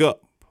 Big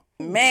up.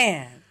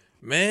 Man.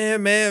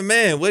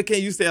 What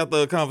can you say after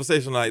a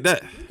conversation like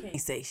that? You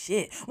can't say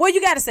shit. Well, you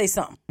got to say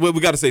something. Well,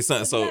 we got to say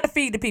something. So You got to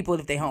feed the people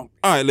if they hungry.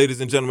 all right,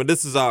 ladies and gentlemen,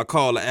 this is our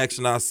call to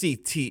action, our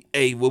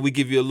CTA, where we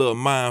give you a little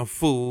mind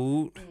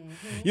food.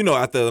 You know,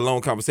 after a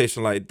long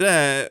conversation like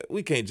that,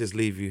 we can't just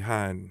leave you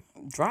high and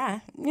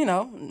Dry. You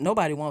know,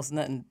 nobody wants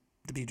nothing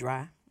to be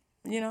dry.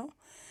 You know?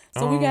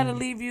 So we got to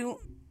leave you.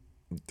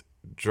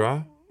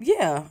 dry.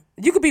 Yeah.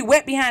 You could be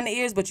wet behind the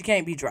ears, but you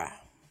can't be dry.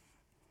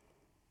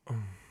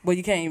 Well,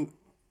 you can't.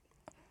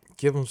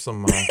 Give them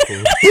some mind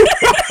food.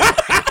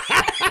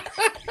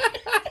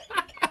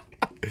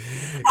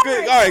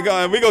 Good. All right,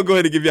 guys, we're going to go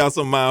ahead and give y'all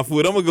some mind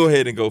food. I'm going to go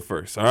ahead and go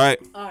first, all right?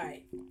 All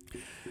right.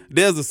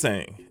 There's a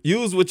saying,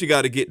 use what you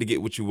got to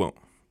get what you want.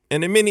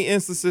 And in many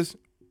instances,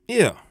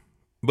 yeah.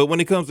 But when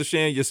it comes to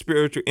sharing your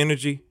spiritual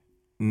energy,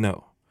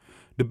 no.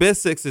 The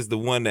best sex is the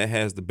one that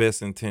has the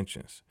best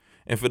intentions.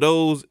 And for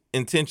those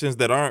intentions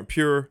that aren't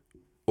pure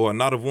or are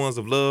not of ones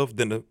of love,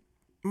 then it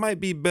might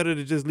be better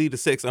to just leave the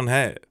sex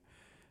unhad.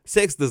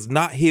 Sex does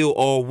not heal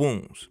all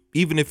wounds,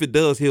 even if it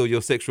does heal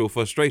your sexual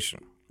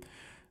frustration.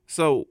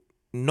 So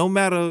no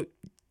matter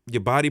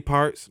your body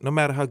parts, no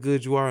matter how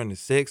good you are in the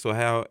sex or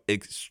how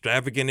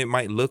extravagant it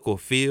might look or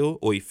feel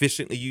or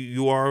efficiently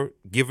you are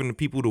giving the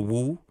people to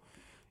woo,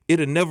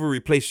 it'll never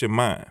replace your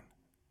mind,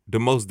 the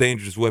most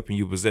dangerous weapon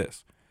you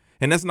possess.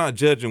 And that's not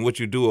judging what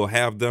you do or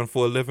have done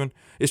for a living.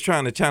 It's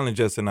trying to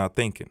challenge us in our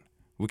thinking.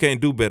 We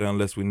can't do better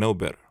unless we know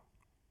better.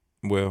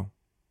 Well,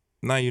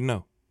 now you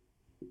know.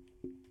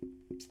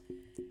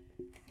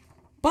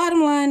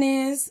 Bottom line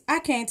is, I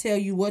can't tell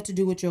you what to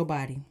do with your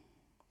body.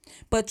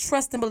 But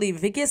trust and believe,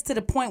 if it gets to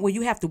the point where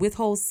you have to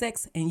withhold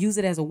sex and use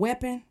it as a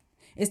weapon,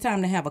 it's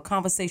time to have a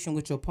conversation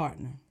with your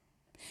partner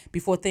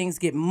before things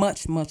get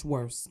much, much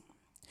worse.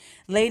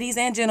 Ladies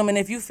and gentlemen,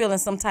 if you're feeling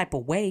some type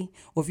of way,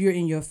 or if you're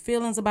in your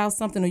feelings about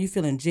something, or you're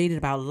feeling jaded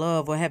about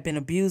love or have been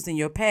abused in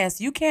your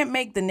past, you can't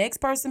make the next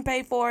person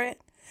pay for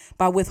it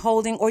by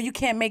withholding, or you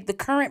can't make the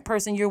current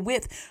person you're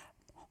with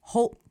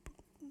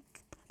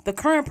the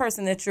current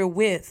person that you're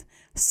with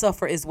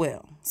suffer as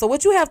well. So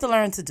what you have to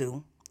learn to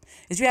do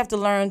is you have to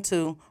learn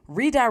to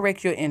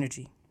redirect your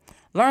energy.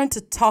 Learn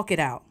to talk it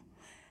out.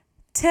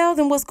 Tell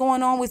them what's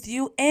going on with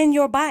you and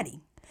your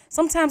body.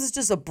 Sometimes it's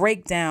just a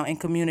breakdown in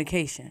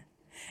communication.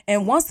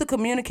 And once the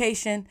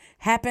communication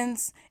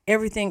happens,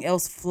 everything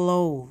else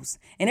flows.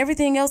 And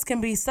everything else can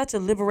be such a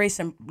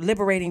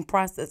liberating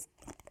process.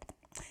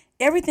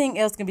 Everything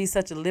else can be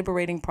such a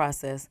liberating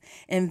process.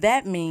 And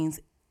that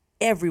means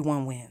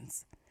everyone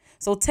wins.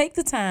 So take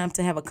the time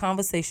to have a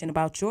conversation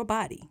about your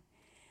body.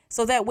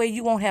 So that way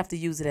you won't have to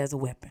use it as a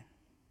weapon.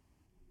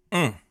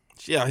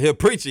 She out here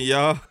preaching,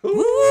 y'all.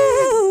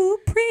 Ooh,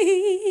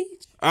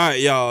 preach. All right,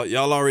 y'all.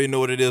 Y'all already know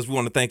what it is. We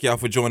want to thank y'all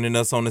for joining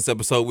us on this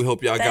episode. We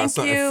hope y'all got Thank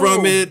something you.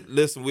 from it.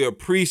 Listen, we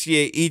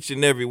appreciate each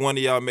and every one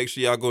of y'all. Make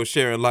sure y'all go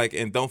share and like.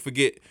 And don't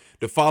forget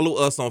to follow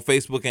us on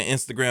Facebook and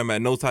Instagram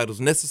at No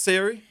Titles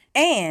Necessary.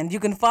 And you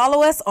can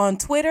follow us on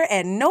Twitter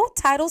at No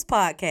Titles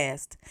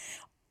Podcast.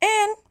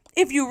 And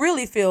if you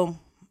really feel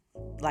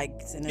like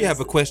You have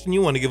a question,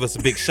 you want to give us a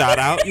big shout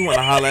out, you want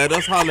to holler at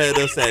us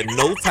at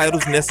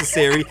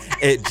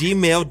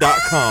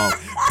notitles.necessary@gmail.com.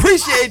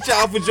 Appreciate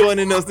y'all for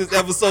joining us this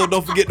episode.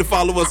 Don't forget to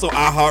follow us on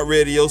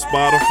iHeartRadio,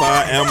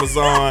 Spotify,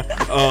 Amazon.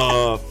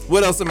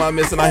 What else am I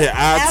missing out here?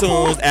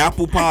 iTunes,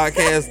 Apple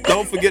Podcasts.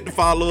 Don't forget to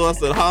follow us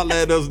and holler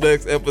at us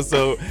next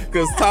episode,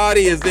 because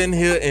Toddy is in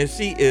here and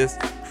she is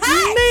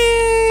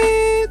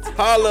lit.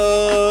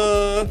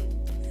 Holla.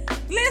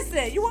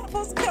 listen, you weren't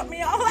supposed to cut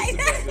me off like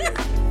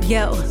that.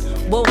 Yo,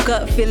 woke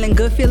up feeling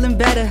good, feeling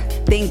better.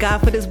 Thank God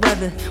for this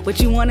weather. What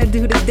you wanna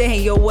do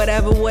today? Yo,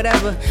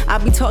 whatever. I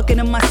be talking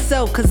to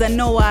myself, cause I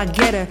know I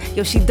get her.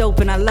 Yo, she dope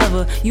and I love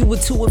her. You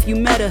would too if you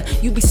met her.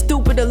 You be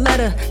stupid to let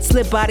her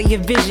slip out of your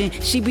vision.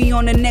 She be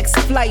on the next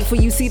flight for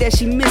you see that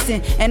she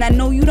missing. And I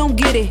know you don't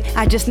get it,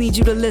 I just need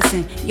you to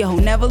listen. Yo,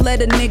 never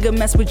let a nigga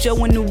mess with your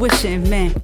intuition, man.